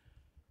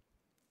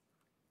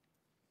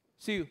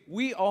 See,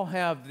 we all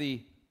have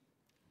the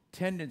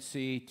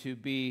tendency to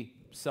be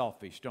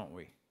selfish, don't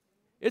we?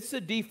 It's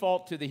the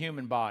default to the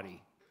human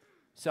body.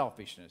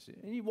 Selfishness.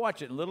 And you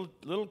watch it in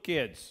little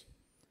kids.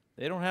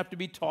 They don't have to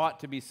be taught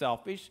to be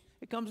selfish.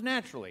 It comes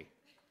naturally.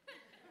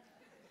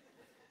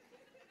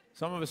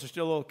 Some of us are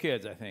still little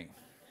kids, I think.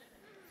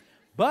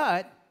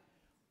 But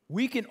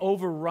we can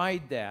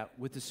override that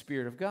with the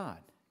Spirit of God.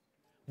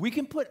 We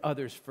can put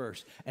others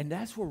first, and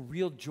that's where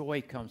real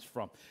joy comes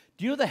from.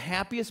 Do you know the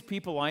happiest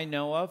people I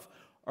know of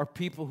are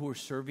people who are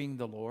serving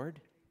the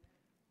Lord?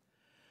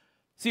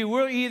 See,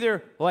 we're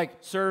either like,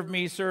 serve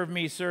me, serve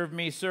me, serve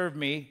me, serve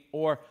me,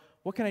 or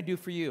what can I do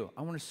for you?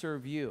 I want to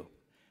serve you.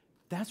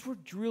 That's where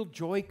real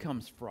joy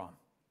comes from.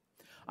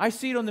 I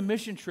see it on the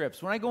mission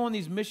trips. When I go on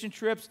these mission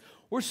trips,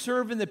 we're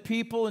serving the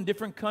people in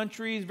different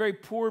countries, very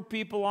poor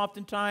people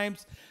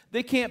oftentimes.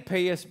 They can't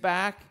pay us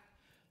back.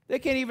 They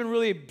can't even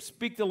really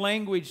speak the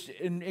language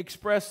and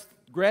express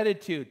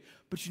gratitude.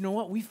 But you know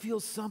what? We feel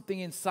something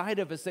inside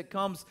of us that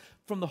comes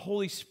from the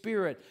Holy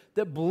Spirit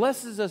that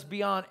blesses us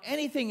beyond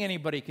anything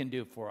anybody can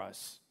do for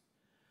us.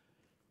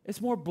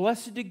 It's more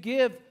blessed to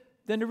give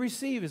than to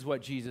receive, is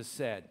what Jesus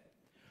said.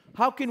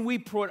 How can we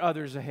put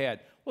others ahead?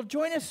 Well,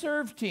 join a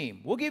serve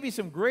team. We'll give you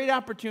some great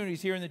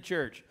opportunities here in the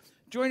church.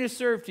 Join a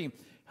serve team.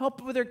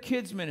 Help with their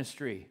kids'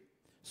 ministry.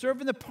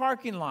 Serve in the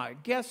parking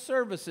lot, guest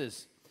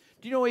services.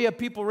 Do you know we have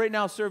people right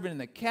now serving in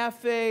the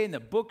cafe, in the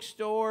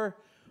bookstore,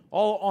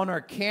 all on our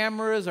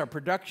cameras, our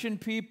production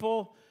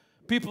people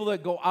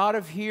that go out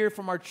of here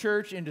from our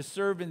church and to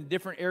serve in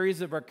different areas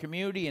of our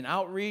community and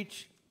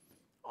outreach,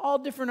 all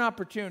different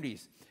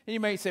opportunities. And you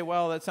might say,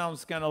 well, that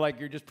sounds kind of like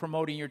you're just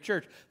promoting your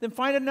church. Then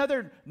find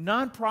another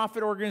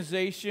nonprofit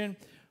organization,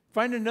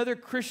 find another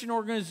Christian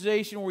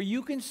organization where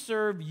you can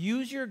serve,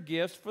 use your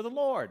gifts for the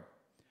Lord.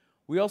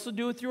 We also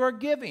do it through our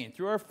giving,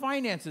 through our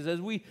finances. As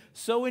we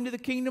sow into the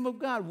kingdom of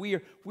God, we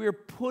are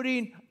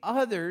putting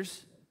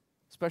others,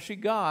 especially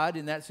God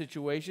in that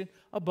situation,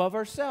 above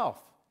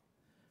ourselves.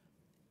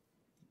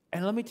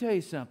 And let me tell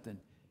you something.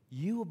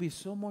 You will be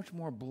so much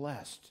more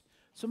blessed,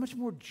 so much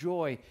more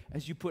joy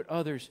as you put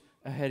others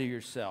ahead of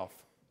yourself.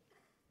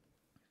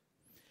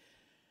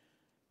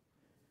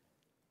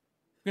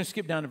 We're going to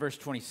skip down to verse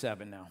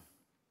 27 now.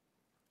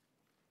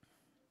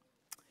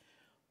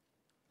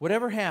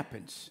 Whatever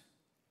happens,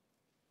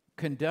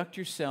 conduct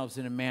yourselves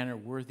in a manner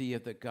worthy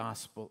of the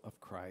gospel of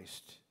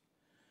Christ.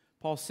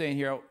 Paul's saying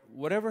here,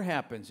 whatever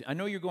happens, I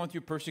know you're going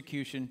through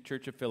persecution,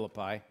 Church of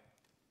Philippi,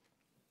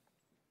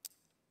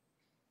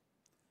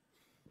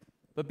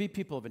 but be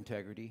people of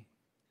integrity.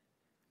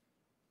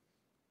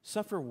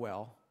 Suffer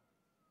well.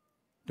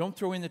 Don't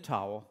throw in the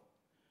towel.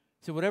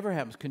 So whatever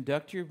happens,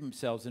 conduct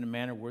yourselves in a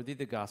manner worthy of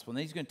the gospel. And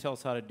then he's going to tell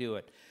us how to do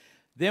it.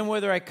 Then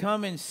whether I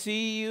come and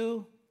see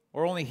you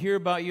or only hear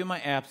about you in my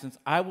absence,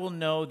 I will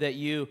know that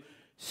you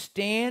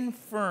stand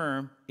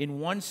firm in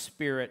one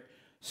spirit,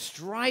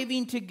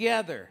 striving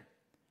together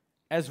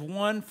as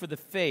one for the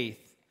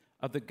faith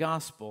of the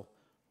gospel,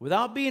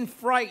 without being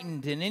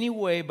frightened in any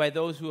way by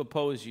those who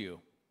oppose you.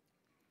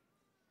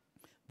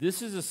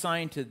 This is a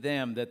sign to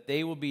them that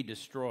they will be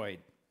destroyed,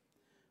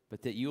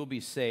 but that you will be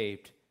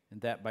saved,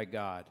 and that by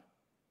God.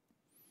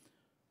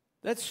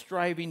 That's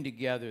striving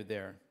together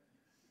there.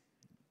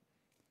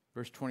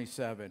 Verse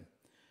 27.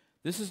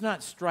 This is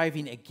not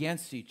striving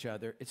against each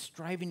other. It's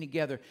striving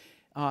together.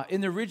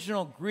 In the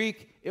original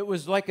Greek, it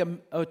was like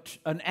an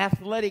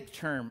athletic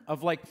term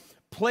of like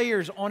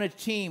players on a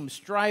team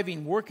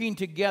striving, working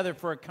together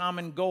for a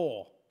common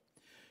goal.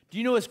 Do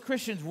you know, as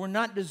Christians, we're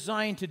not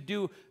designed to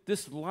do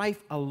this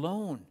life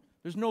alone.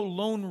 There's no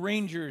lone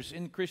rangers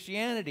in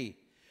Christianity.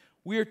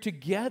 We are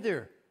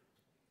together.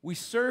 We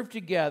serve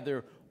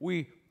together.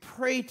 We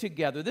pray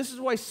together. This is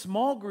why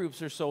small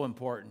groups are so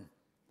important.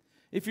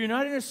 If you're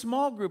not in a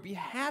small group, you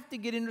have to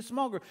get into a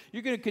small group.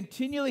 You're going to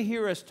continually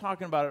hear us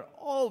talking about it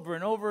over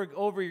and over and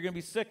over. You're going to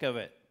be sick of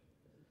it.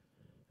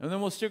 And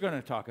then we're still going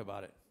to talk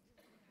about it.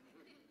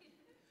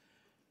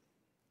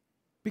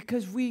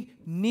 Because we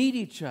need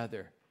each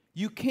other.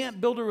 You can't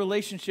build a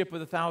relationship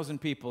with 1,000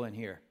 people in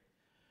here.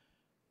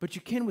 But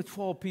you can with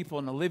 12 people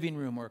in a living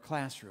room or a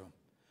classroom.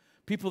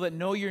 People that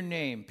know your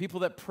name.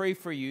 People that pray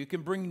for you. You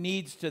can bring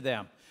needs to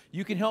them.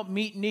 You can help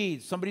meet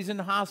needs. Somebody's in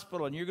the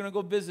hospital and you're going to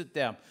go visit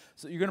them.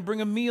 So you're going to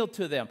bring a meal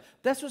to them.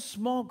 That's what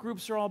small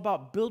groups are all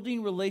about,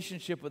 building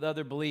relationship with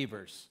other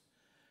believers.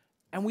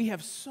 And we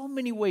have so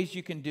many ways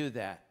you can do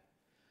that.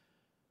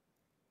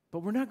 But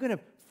we're not going to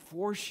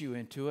force you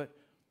into it.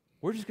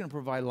 We're just going to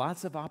provide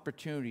lots of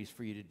opportunities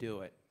for you to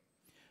do it.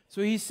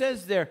 So he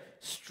says there,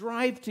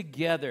 strive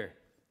together,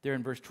 there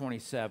in verse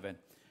 27,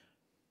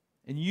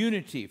 in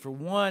unity for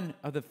one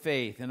of the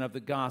faith and of the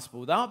gospel,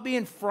 without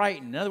being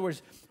frightened. In other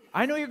words,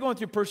 I know you're going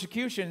through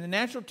persecution, and the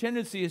natural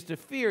tendency is to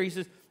fear. He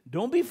says,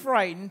 don't be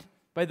frightened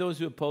by those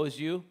who oppose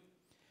you.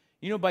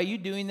 You know, by you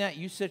doing that,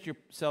 you set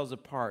yourselves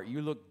apart.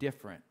 You look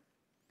different.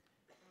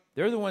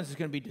 They're the ones that's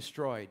going to be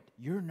destroyed.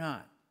 You're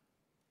not.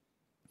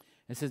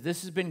 It says,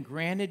 this has been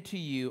granted to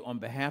you on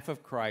behalf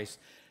of Christ,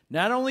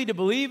 not only to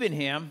believe in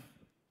him.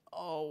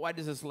 Oh, why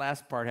does this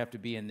last part have to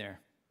be in there?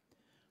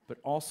 But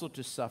also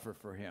to suffer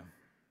for him.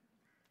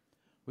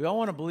 We all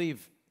want to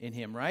believe in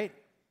him, right?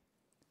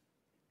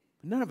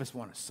 But none of us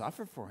want to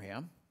suffer for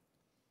him.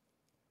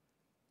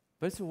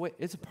 But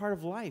it's a part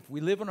of life. We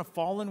live in a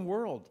fallen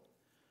world.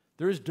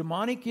 There's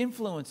demonic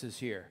influences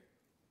here.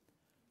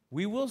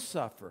 We will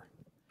suffer.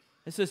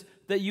 It says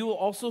that you will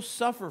also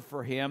suffer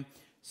for him,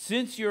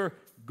 since you're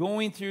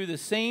going through the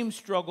same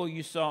struggle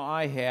you saw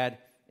I had,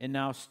 and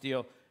now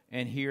still,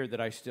 and hear that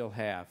I still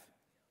have.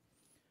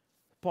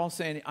 Paul's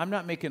saying, I'm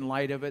not making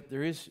light of it.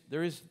 There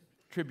is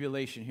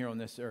tribulation here on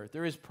this earth.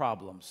 There is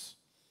problems.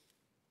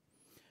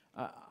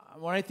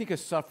 When I think of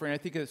suffering, I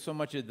think of so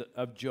much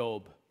of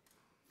Job.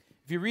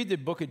 If you read the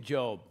book of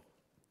Job,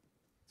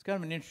 it's kind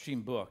of an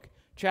interesting book.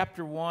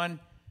 Chapter 1,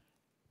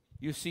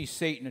 you see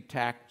Satan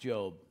attack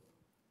Job.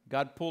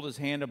 God pulled his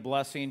hand of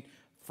blessing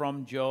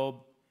from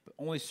Job,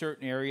 only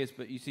certain areas,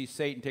 but you see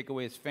Satan take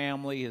away his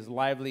family, his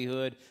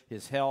livelihood,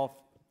 his health.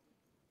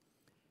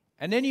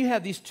 And then you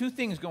have these two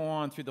things going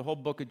on through the whole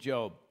book of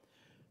Job.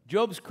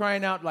 Job's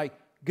crying out like,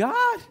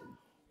 God,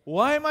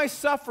 why am I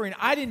suffering?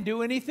 I didn't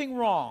do anything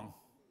wrong.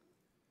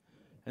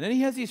 And then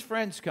he has these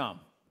friends come.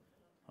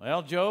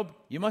 Well, Job,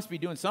 you must be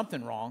doing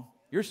something wrong.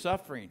 You're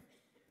suffering.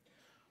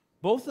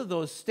 Both of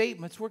those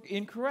statements were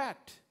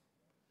incorrect.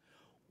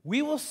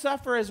 We will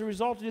suffer as a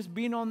result of just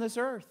being on this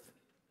earth.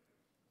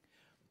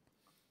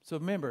 So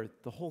remember,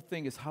 the whole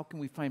thing is, how can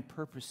we find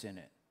purpose in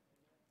it?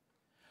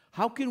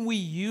 How can we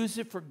use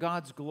it for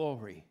God's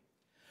glory?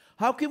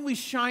 How can we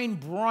shine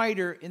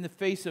brighter in the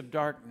face of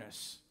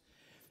darkness?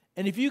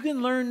 And if you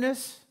can learn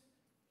this,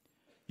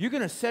 you're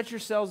going to set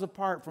yourselves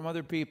apart from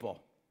other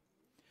people.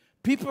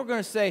 People are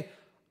going to say,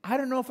 I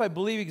don't know if I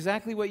believe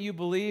exactly what you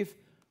believe,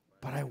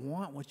 but I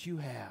want what you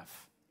have.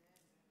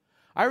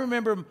 I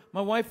remember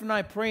my wife and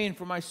I praying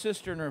for my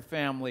sister and her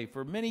family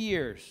for many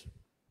years.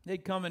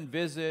 They'd come and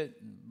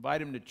visit, invite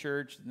them to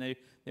church, and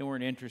they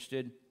weren't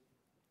interested.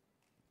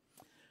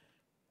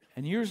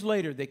 And years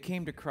later, they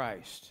came to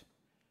Christ.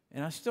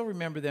 And I still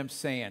remember them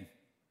saying,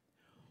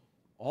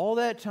 all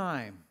that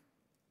time,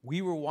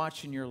 we were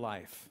watching your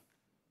life.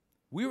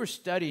 We were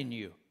studying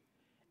you.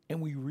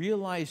 And we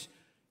realized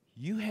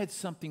you had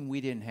something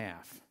we didn't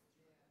have.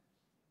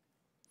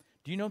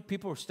 Do you know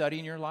people were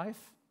studying your life?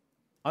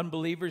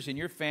 Unbelievers in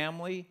your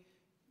family,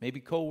 maybe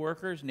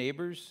co-workers,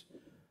 neighbors,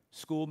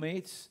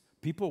 schoolmates,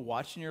 people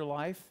watching your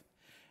life.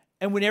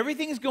 And when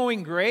everything's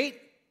going great,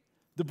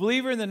 the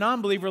believer and the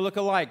non-believer look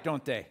alike,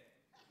 don't they?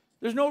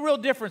 There's no real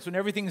difference when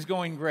everything's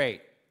going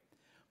great.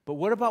 But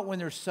what about when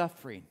there's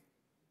suffering?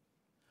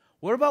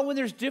 What about when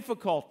there's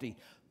difficulty?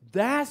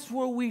 That's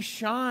where we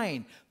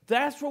shine.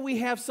 That's where we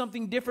have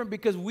something different,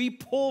 because we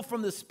pull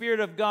from the Spirit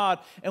of God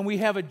and we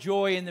have a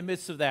joy in the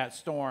midst of that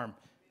storm.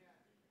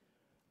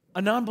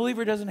 A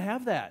non-believer doesn't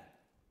have that.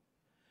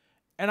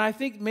 And I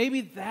think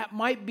maybe that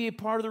might be a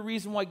part of the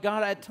reason why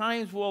God at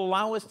times will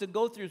allow us to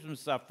go through some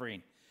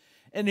suffering.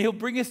 And He'll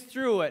bring us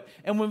through it.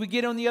 And when we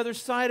get on the other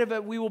side of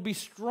it, we will be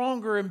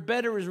stronger and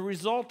better as a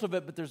result of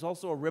it. But there's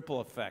also a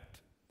ripple effect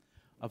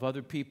of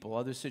other people,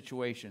 other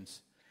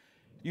situations.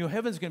 You know,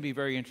 heaven's going to be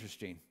very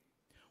interesting.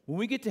 When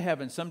we get to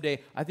heaven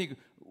someday, I think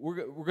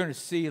we're going to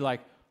see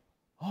like,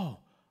 oh,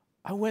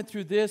 I went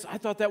through this. I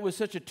thought that was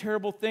such a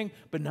terrible thing.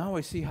 But now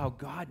I see how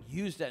God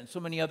used that in so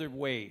many other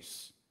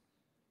ways.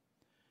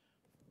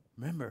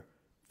 Remember,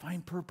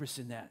 find purpose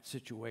in that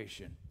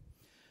situation.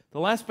 The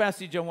last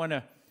passage I want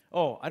to...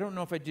 Oh, I don't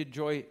know if I did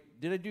joy.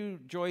 Did I do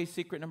joy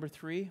secret number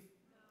 3?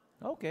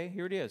 Okay,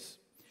 here it is.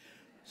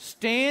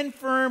 Stand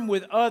firm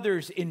with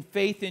others in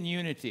faith and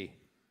unity.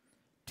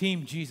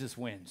 Team Jesus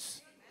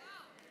wins.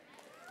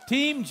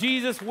 Team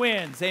Jesus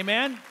wins.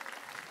 Amen?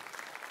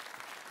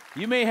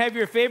 You may have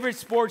your favorite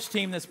sports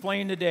team that's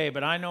playing today,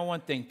 but I know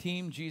one thing.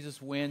 Team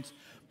Jesus wins.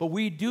 But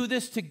we do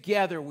this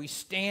together. We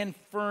stand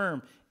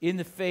firm in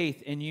the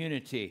faith and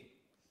unity.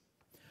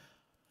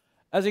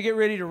 As I get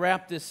ready to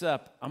wrap this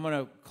up, I'm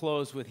going to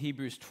close with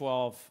Hebrews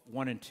 12,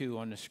 1 and 2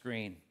 on the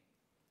screen.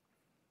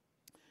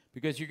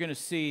 Because you're going to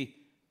see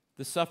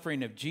the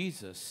suffering of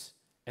Jesus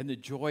and the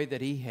joy that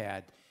He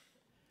had.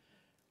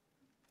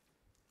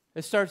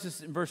 It starts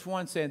this in verse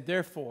 1 saying,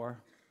 therefore,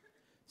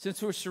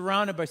 since we're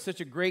surrounded by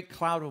such a great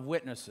cloud of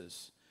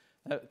witnesses,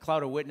 that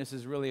cloud of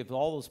witnesses really of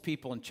all those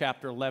people in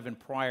chapter 11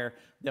 prior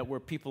that were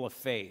people of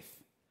faith,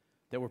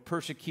 that were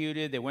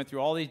persecuted, they went through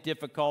all these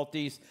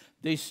difficulties,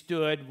 they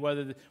stood,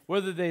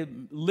 whether they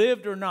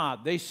lived or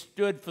not, they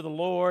stood for the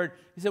Lord.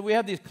 He said, we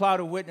have these cloud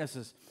of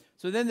witnesses.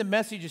 So then the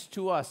message is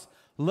to us,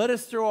 let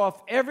us throw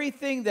off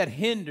everything that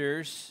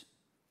hinders.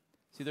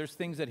 See, there's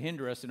things that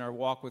hinder us in our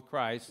walk with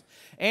Christ,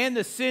 and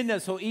the sin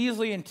that so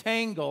easily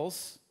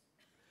entangles,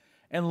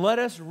 and let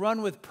us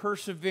run with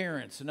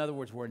perseverance. In other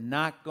words, we're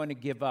not going to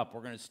give up.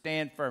 We're going to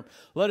stand firm.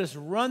 Let us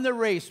run the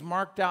race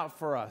marked out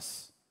for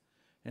us.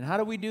 And how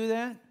do we do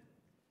that?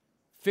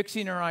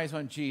 Fixing our eyes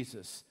on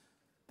Jesus,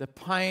 the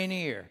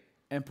pioneer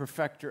and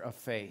perfecter of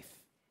faith.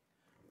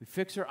 We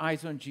fix our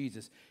eyes on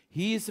Jesus.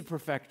 He is the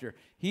perfecter.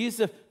 He is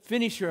the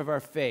finisher of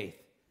our faith.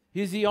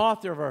 He is the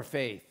author of our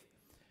faith.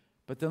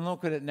 But then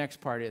look at the next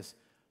part is,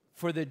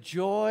 for the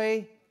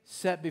joy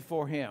set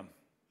before Him.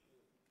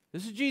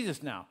 This is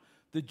Jesus now.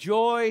 The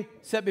joy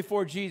set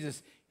before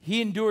Jesus.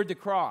 He endured the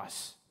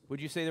cross. Would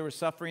you say there was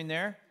suffering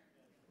there?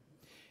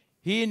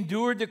 He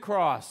endured the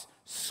cross,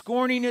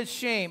 scorning its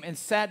shame, and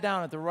sat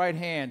down at the right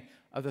hand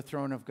of the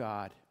throne of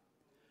God.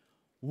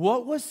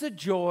 What was the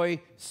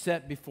joy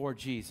set before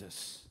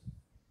Jesus?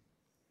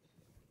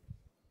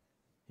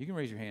 You can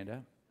raise your hand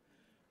up.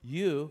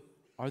 You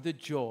are the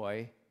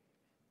joy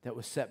that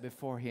was set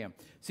before Him.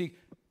 See,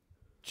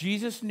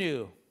 Jesus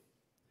knew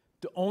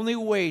the only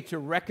way to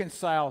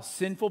reconcile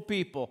sinful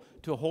people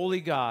to a holy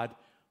God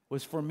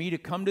was for me to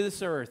come to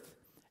this earth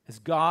as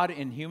God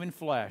in human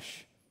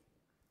flesh,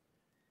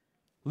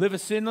 live a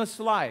sinless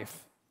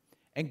life,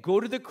 and go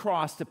to the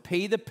cross to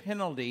pay the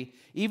penalty,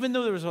 even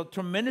though there was a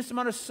tremendous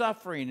amount of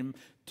suffering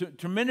and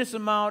tremendous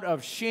amount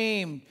of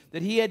shame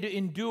that He had to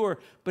endure,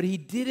 but He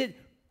did it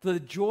for the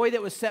joy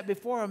that was set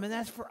before Him, and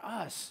that's for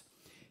us.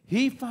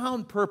 He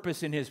found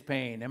purpose in His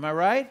pain. Am I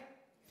right?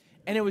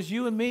 and it was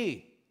you and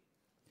me.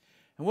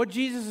 And what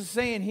Jesus is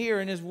saying here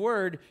in his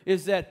word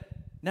is that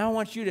now I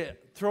want you to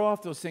throw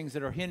off those things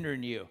that are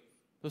hindering you,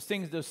 those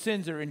sins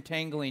that are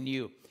entangling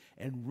you,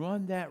 and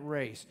run that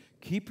race.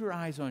 Keep your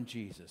eyes on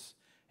Jesus.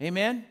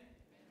 Amen?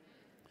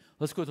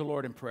 Let's go to the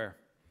Lord in prayer.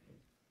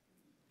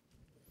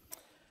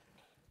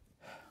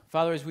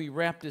 Father, as we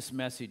wrap this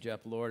message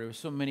up, Lord, there are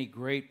so many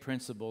great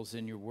principles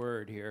in your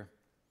word here.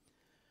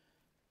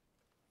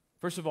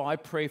 First of all, I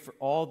pray for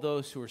all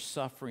those who are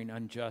suffering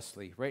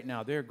unjustly. Right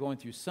now, they're going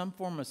through some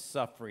form of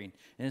suffering,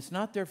 and it's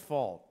not their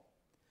fault.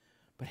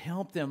 But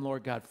help them,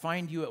 Lord God,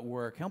 find you at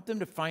work. Help them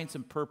to find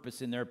some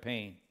purpose in their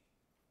pain.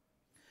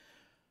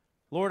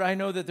 Lord, I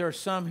know that there are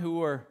some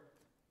who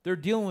they're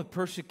dealing with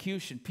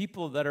persecution,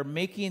 people that are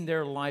making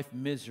their life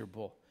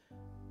miserable.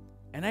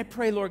 And I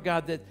pray, Lord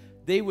God, that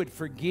they would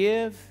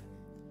forgive,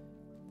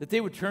 that they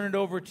would turn it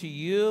over to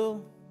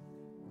you.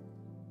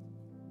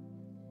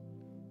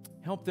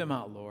 Help them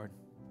out, Lord.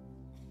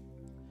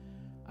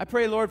 I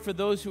pray, Lord, for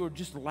those who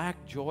just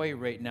lack joy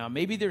right now.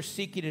 Maybe they're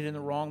seeking it in the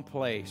wrong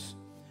place.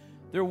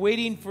 They're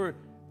waiting for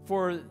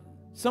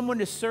someone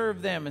to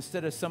serve them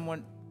instead of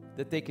someone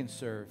that they can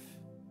serve.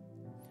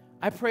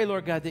 I pray,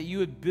 Lord God, that you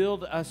would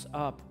build us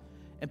up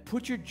and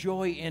put your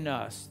joy in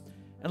us.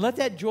 And let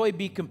that joy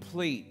be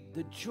complete.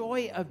 The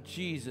joy of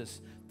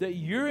Jesus, that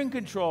you're in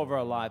control of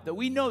our life, that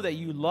we know that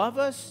you love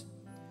us,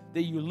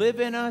 that you live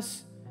in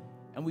us,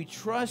 and we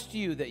trust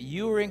you that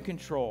you are in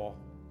control.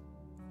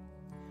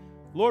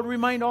 Lord,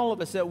 remind all of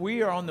us that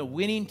we are on the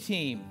winning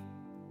team,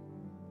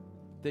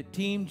 that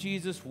Team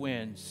Jesus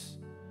wins.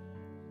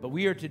 But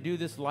we are to do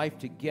this life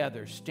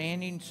together,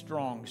 standing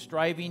strong,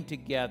 striving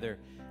together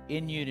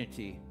in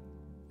unity.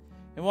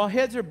 And while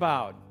heads are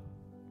bowed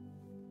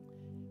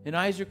and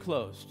eyes are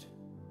closed,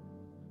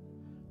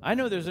 I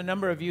know there's a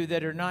number of you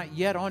that are not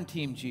yet on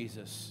Team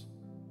Jesus.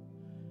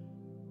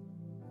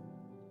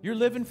 You're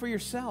living for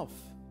yourself.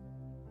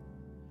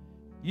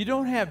 You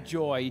don't have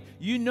joy.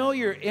 You know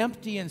you're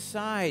empty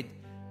inside,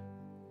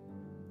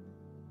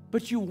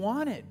 but you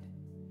want it.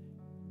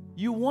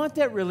 You want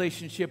that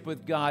relationship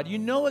with God. You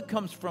know it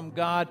comes from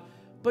God,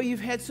 but you've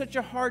had such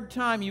a hard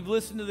time. You've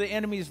listened to the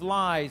enemy's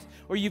lies,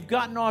 or you've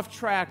gotten off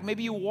track.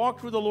 Maybe you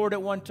walked with the Lord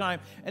at one time,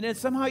 and then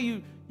somehow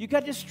you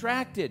got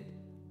distracted.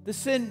 The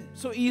sin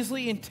so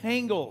easily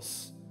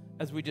entangles,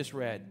 as we just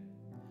read.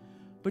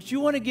 But you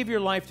want to give your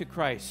life to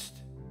Christ.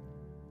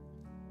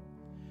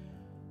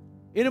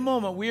 In a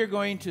moment, we are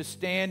going to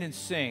stand and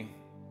sing.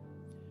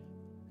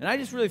 And I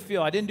just really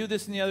feel, I didn't do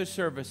this in the other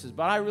services,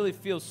 but I really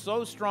feel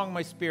so strong in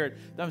my spirit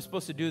that I'm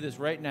supposed to do this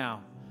right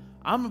now.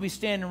 I'm going to be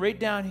standing right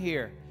down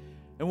here.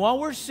 And while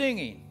we're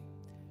singing,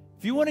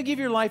 if you want to give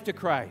your life to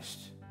Christ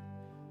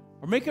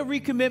or make a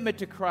recommitment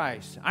to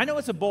Christ, I know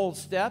it's a bold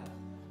step,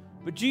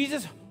 but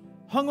Jesus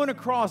hung on a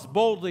cross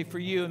boldly for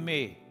you and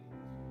me.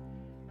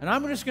 And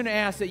I'm just going to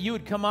ask that you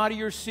would come out of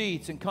your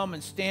seats and come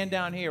and stand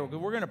down here.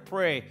 We're going to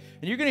pray.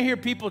 And you're going to hear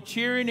people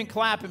cheering and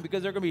clapping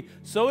because they're going to be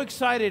so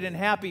excited and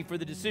happy for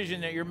the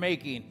decision that you're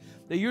making.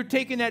 That you're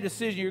taking that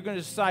decision. You're going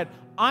to decide,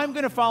 I'm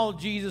going to follow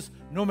Jesus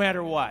no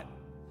matter what.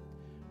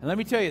 And let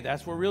me tell you,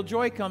 that's where real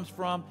joy comes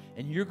from.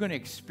 And you're going to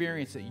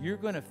experience it. You're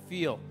going to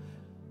feel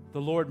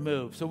the Lord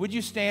move. So would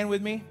you stand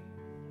with me?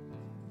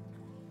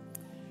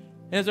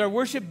 And as our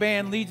worship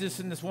band leads us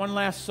in this one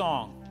last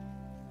song,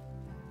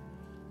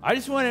 I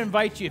just want to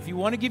invite you, if you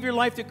want to give your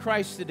life to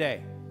Christ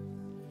today,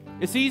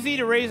 it's easy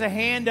to raise a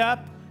hand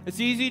up. It's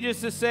easy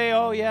just to say,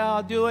 oh, yeah,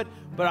 I'll do it.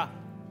 But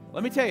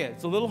let me tell you,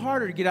 it's a little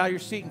harder to get out of your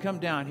seat and come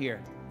down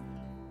here.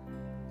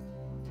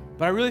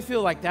 But I really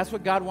feel like that's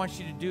what God wants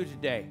you to do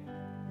today.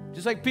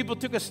 Just like people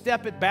took a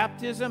step at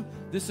baptism,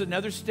 this is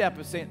another step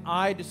of saying,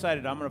 I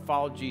decided I'm going to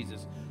follow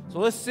Jesus. So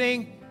let's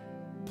sing.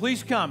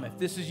 Please come if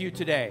this is you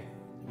today.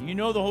 You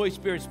know the Holy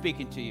Spirit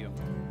speaking to you.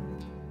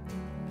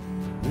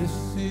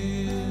 This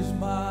is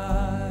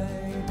my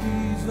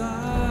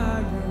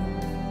desire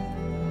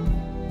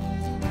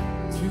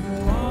to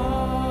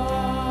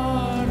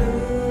honor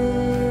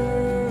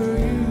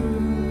you,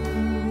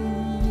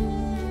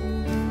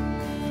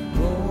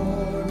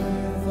 Lord,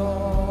 with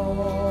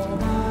all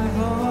my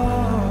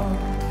heart.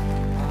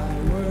 I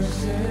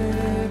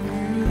worship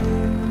you.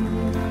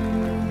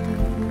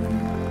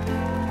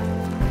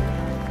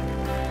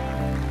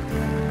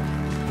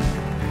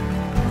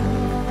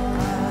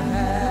 I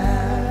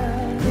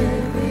have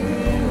within me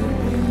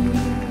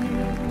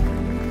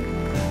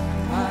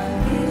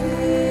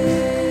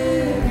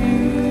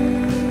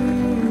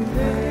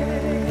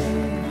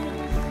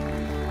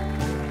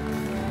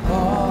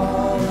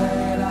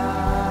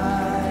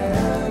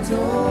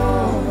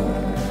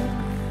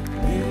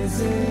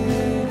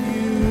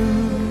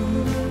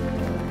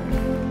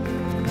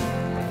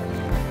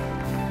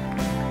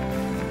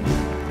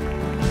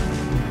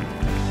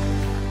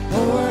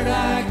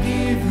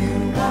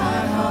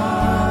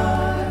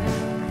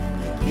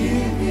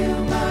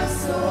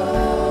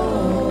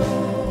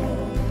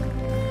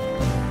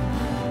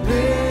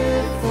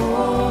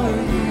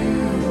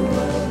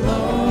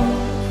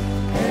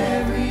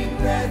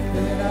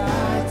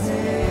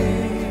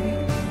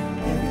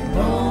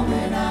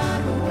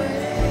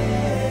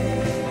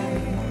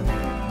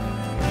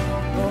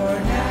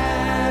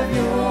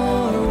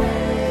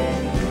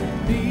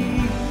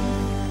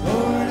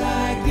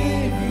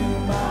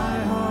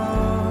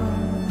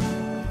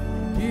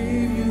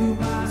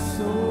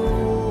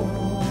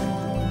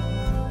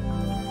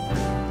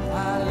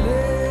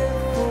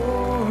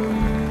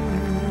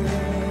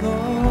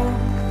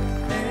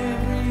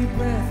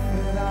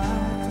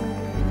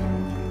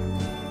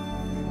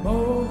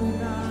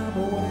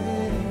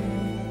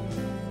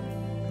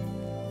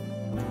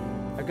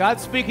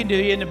God's speaking to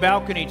you in the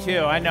balcony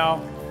too, I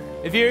know.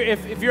 If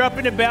you're up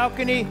in the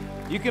balcony,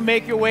 you can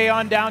make your way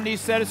on down these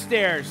set of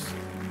stairs.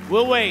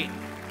 We'll wait.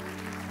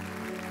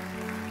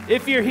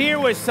 If you're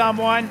here with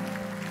someone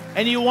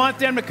and you want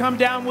them to come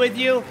down with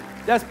you,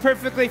 that's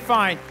perfectly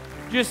fine.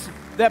 Just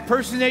that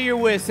person that you're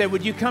with said,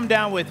 would you come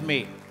down with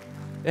me?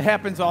 It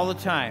happens all the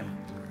time.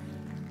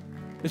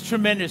 It's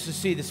tremendous to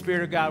see the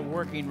Spirit of God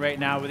working right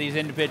now with these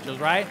individuals,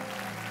 right?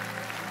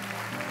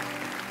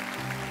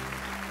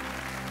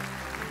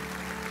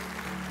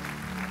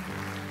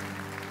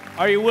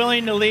 Are you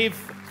willing to leave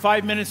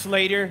 5 minutes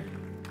later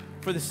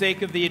for the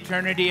sake of the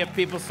eternity of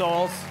people's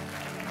souls?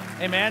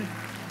 Amen?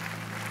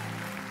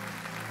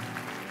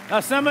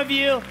 Now, some of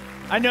you,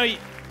 I know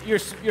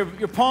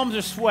your palms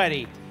are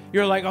sweaty.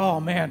 You're like,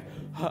 oh, man,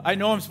 I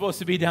know I'm supposed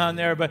to be down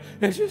there, but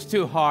it's just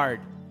too hard.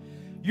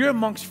 You're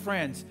amongst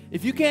friends.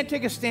 If you can't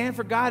take a stand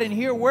for God in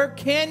here, where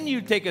can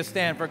you take a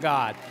stand for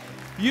God?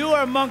 You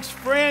are amongst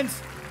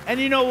friends, and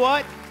you know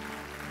what?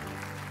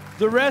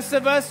 The rest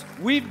of us,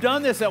 we've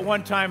done this at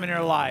one time in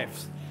our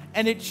lives,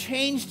 and it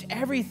changed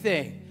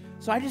everything.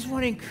 So I just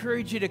want to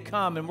encourage you to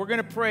come, and we're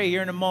going to pray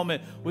here in a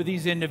moment with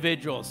these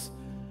individuals.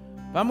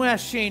 But I'm going to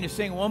ask Shane to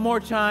sing one more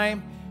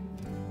time.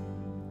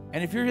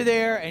 And if you're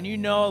there and you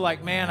know,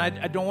 like, man,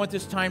 I don't want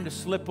this time to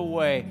slip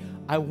away.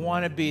 I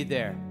want to be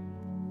there.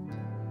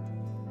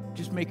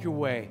 Just make your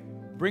way.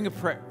 Bring a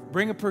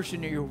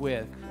person that you're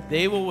with.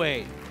 They will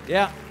wait.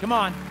 Yeah, come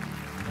on.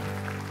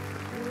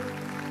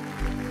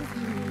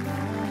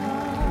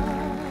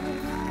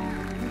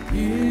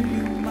 Give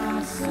you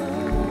my soul.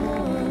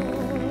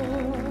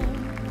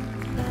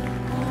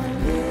 I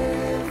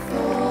live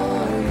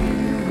for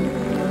you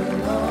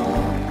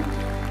alone.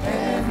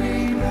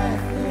 Every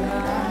breath that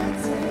I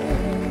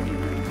take,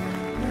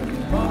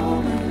 every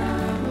moment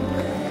I'm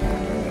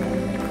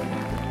awake.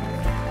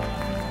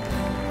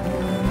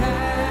 Lord,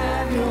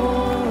 have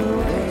your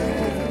way.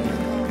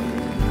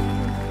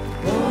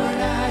 Lord,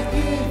 I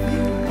give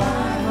you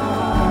my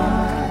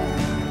heart.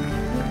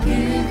 I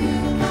give you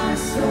my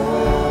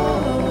soul.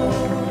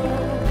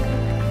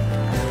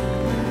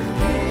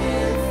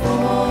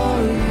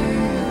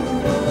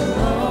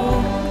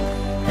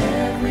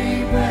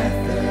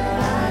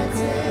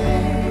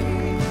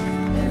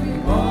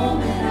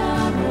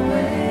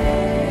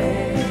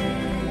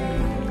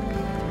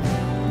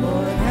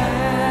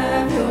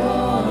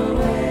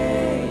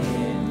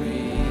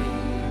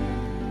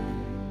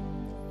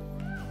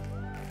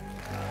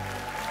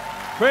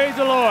 Praise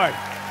the Lord.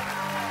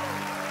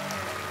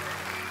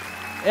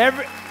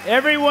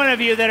 Every one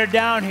of you that are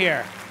down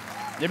here,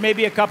 there may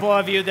be a couple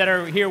of you that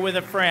are here with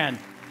a friend.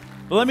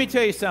 But let me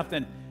tell you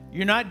something.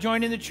 You're not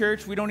joining the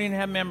church. We don't even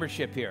have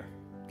membership here.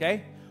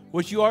 Okay?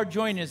 What you are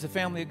joining is the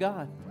family of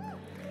God.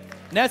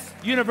 And that's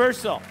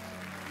universal.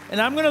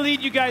 And I'm going to lead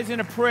you guys in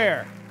a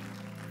prayer.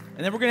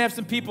 And then we're going to have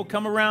some people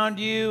come around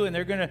you, and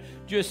they're going to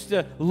just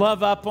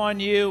love up on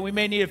you. We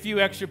may need a few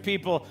extra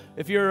people.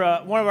 If you're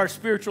one of our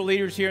spiritual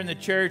leaders here in the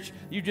church,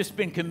 you've just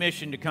been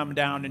commissioned to come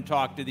down and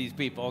talk to these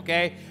people,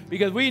 okay?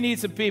 Because we need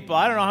some people.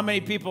 I don't know how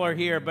many people are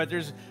here, but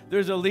there's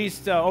at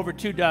least over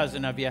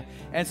 24 of you.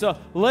 And so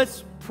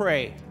let's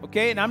pray,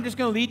 okay? And I'm just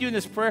going to lead you in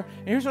this prayer.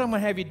 And here's what I'm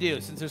going to have you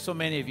do, since there's so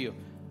many of you.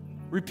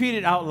 Repeat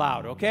it out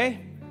loud,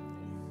 okay?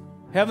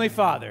 Heavenly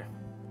Father,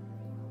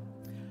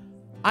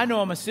 I know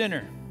I'm a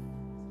sinner.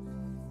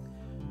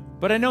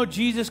 But I know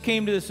Jesus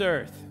came to this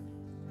earth.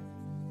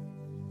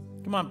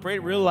 Come on, pray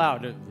it real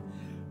loud.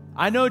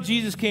 I know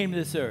Jesus came to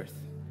this earth.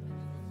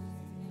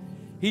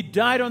 He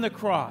died on the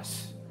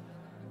cross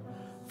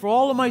for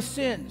all of my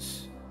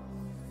sins.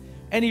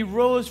 And he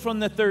rose from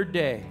the third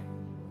day.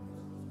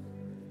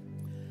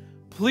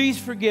 Please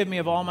forgive me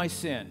of all my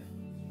sin.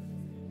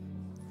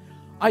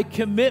 I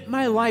commit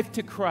my life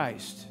to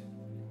Christ.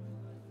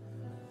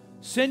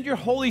 Send your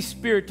Holy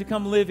Spirit to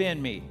come live in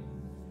me.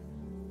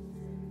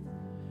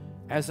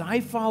 As I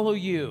follow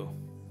you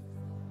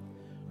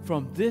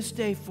from this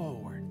day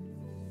forward,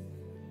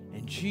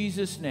 in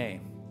Jesus'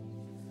 name,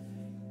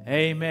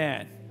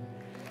 amen.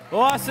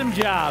 Awesome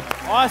job,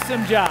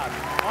 awesome job,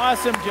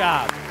 awesome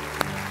job.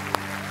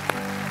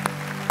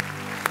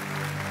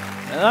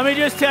 Now, let me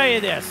just tell you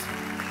this.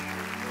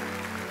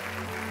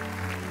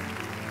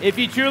 If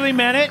you truly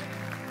meant it,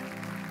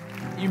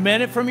 you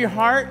meant it from your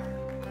heart,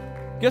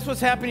 guess what's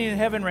happening in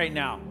heaven right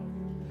now?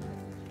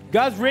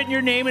 God's written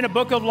your name in a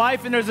book of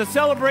life, and there's a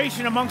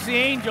celebration amongst the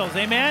angels.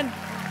 Amen?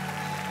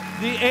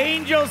 The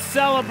angels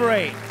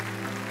celebrate.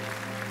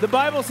 The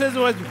Bible says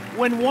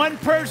when one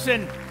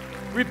person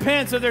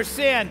repents of their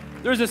sin,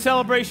 there's a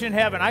celebration in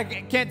heaven. I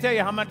can't tell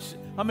you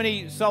how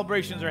many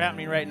celebrations are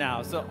happening right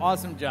now. So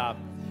awesome job.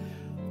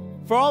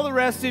 For all the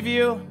rest of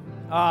you,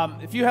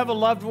 if you have a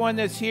loved one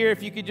that's here,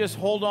 if you could just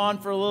hold on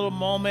for a little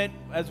moment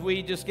as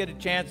we just get a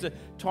chance to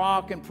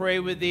talk and pray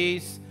with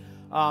these.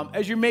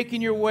 As you're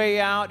making your way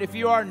out, if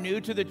you are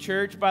new to the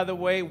church, by the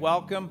way,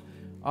 welcome.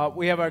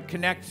 We have our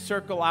Connect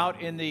Circle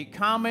out in the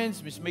Commons.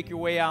 Just make your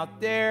way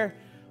out there.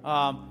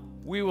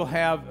 We will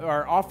have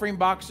our offering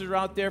boxes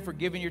out there for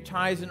giving your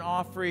tithes and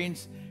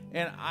offerings.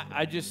 And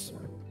I just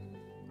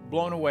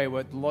blown away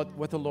with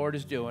what the Lord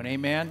is doing.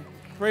 Amen.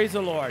 Praise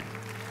the Lord.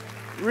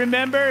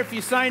 Remember, if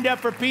you signed up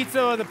for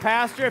Pizza with the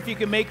Pastor, if you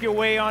can make your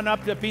way on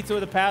up to Pizza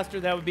with the Pastor,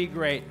 that would be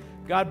great.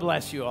 God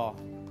bless you all.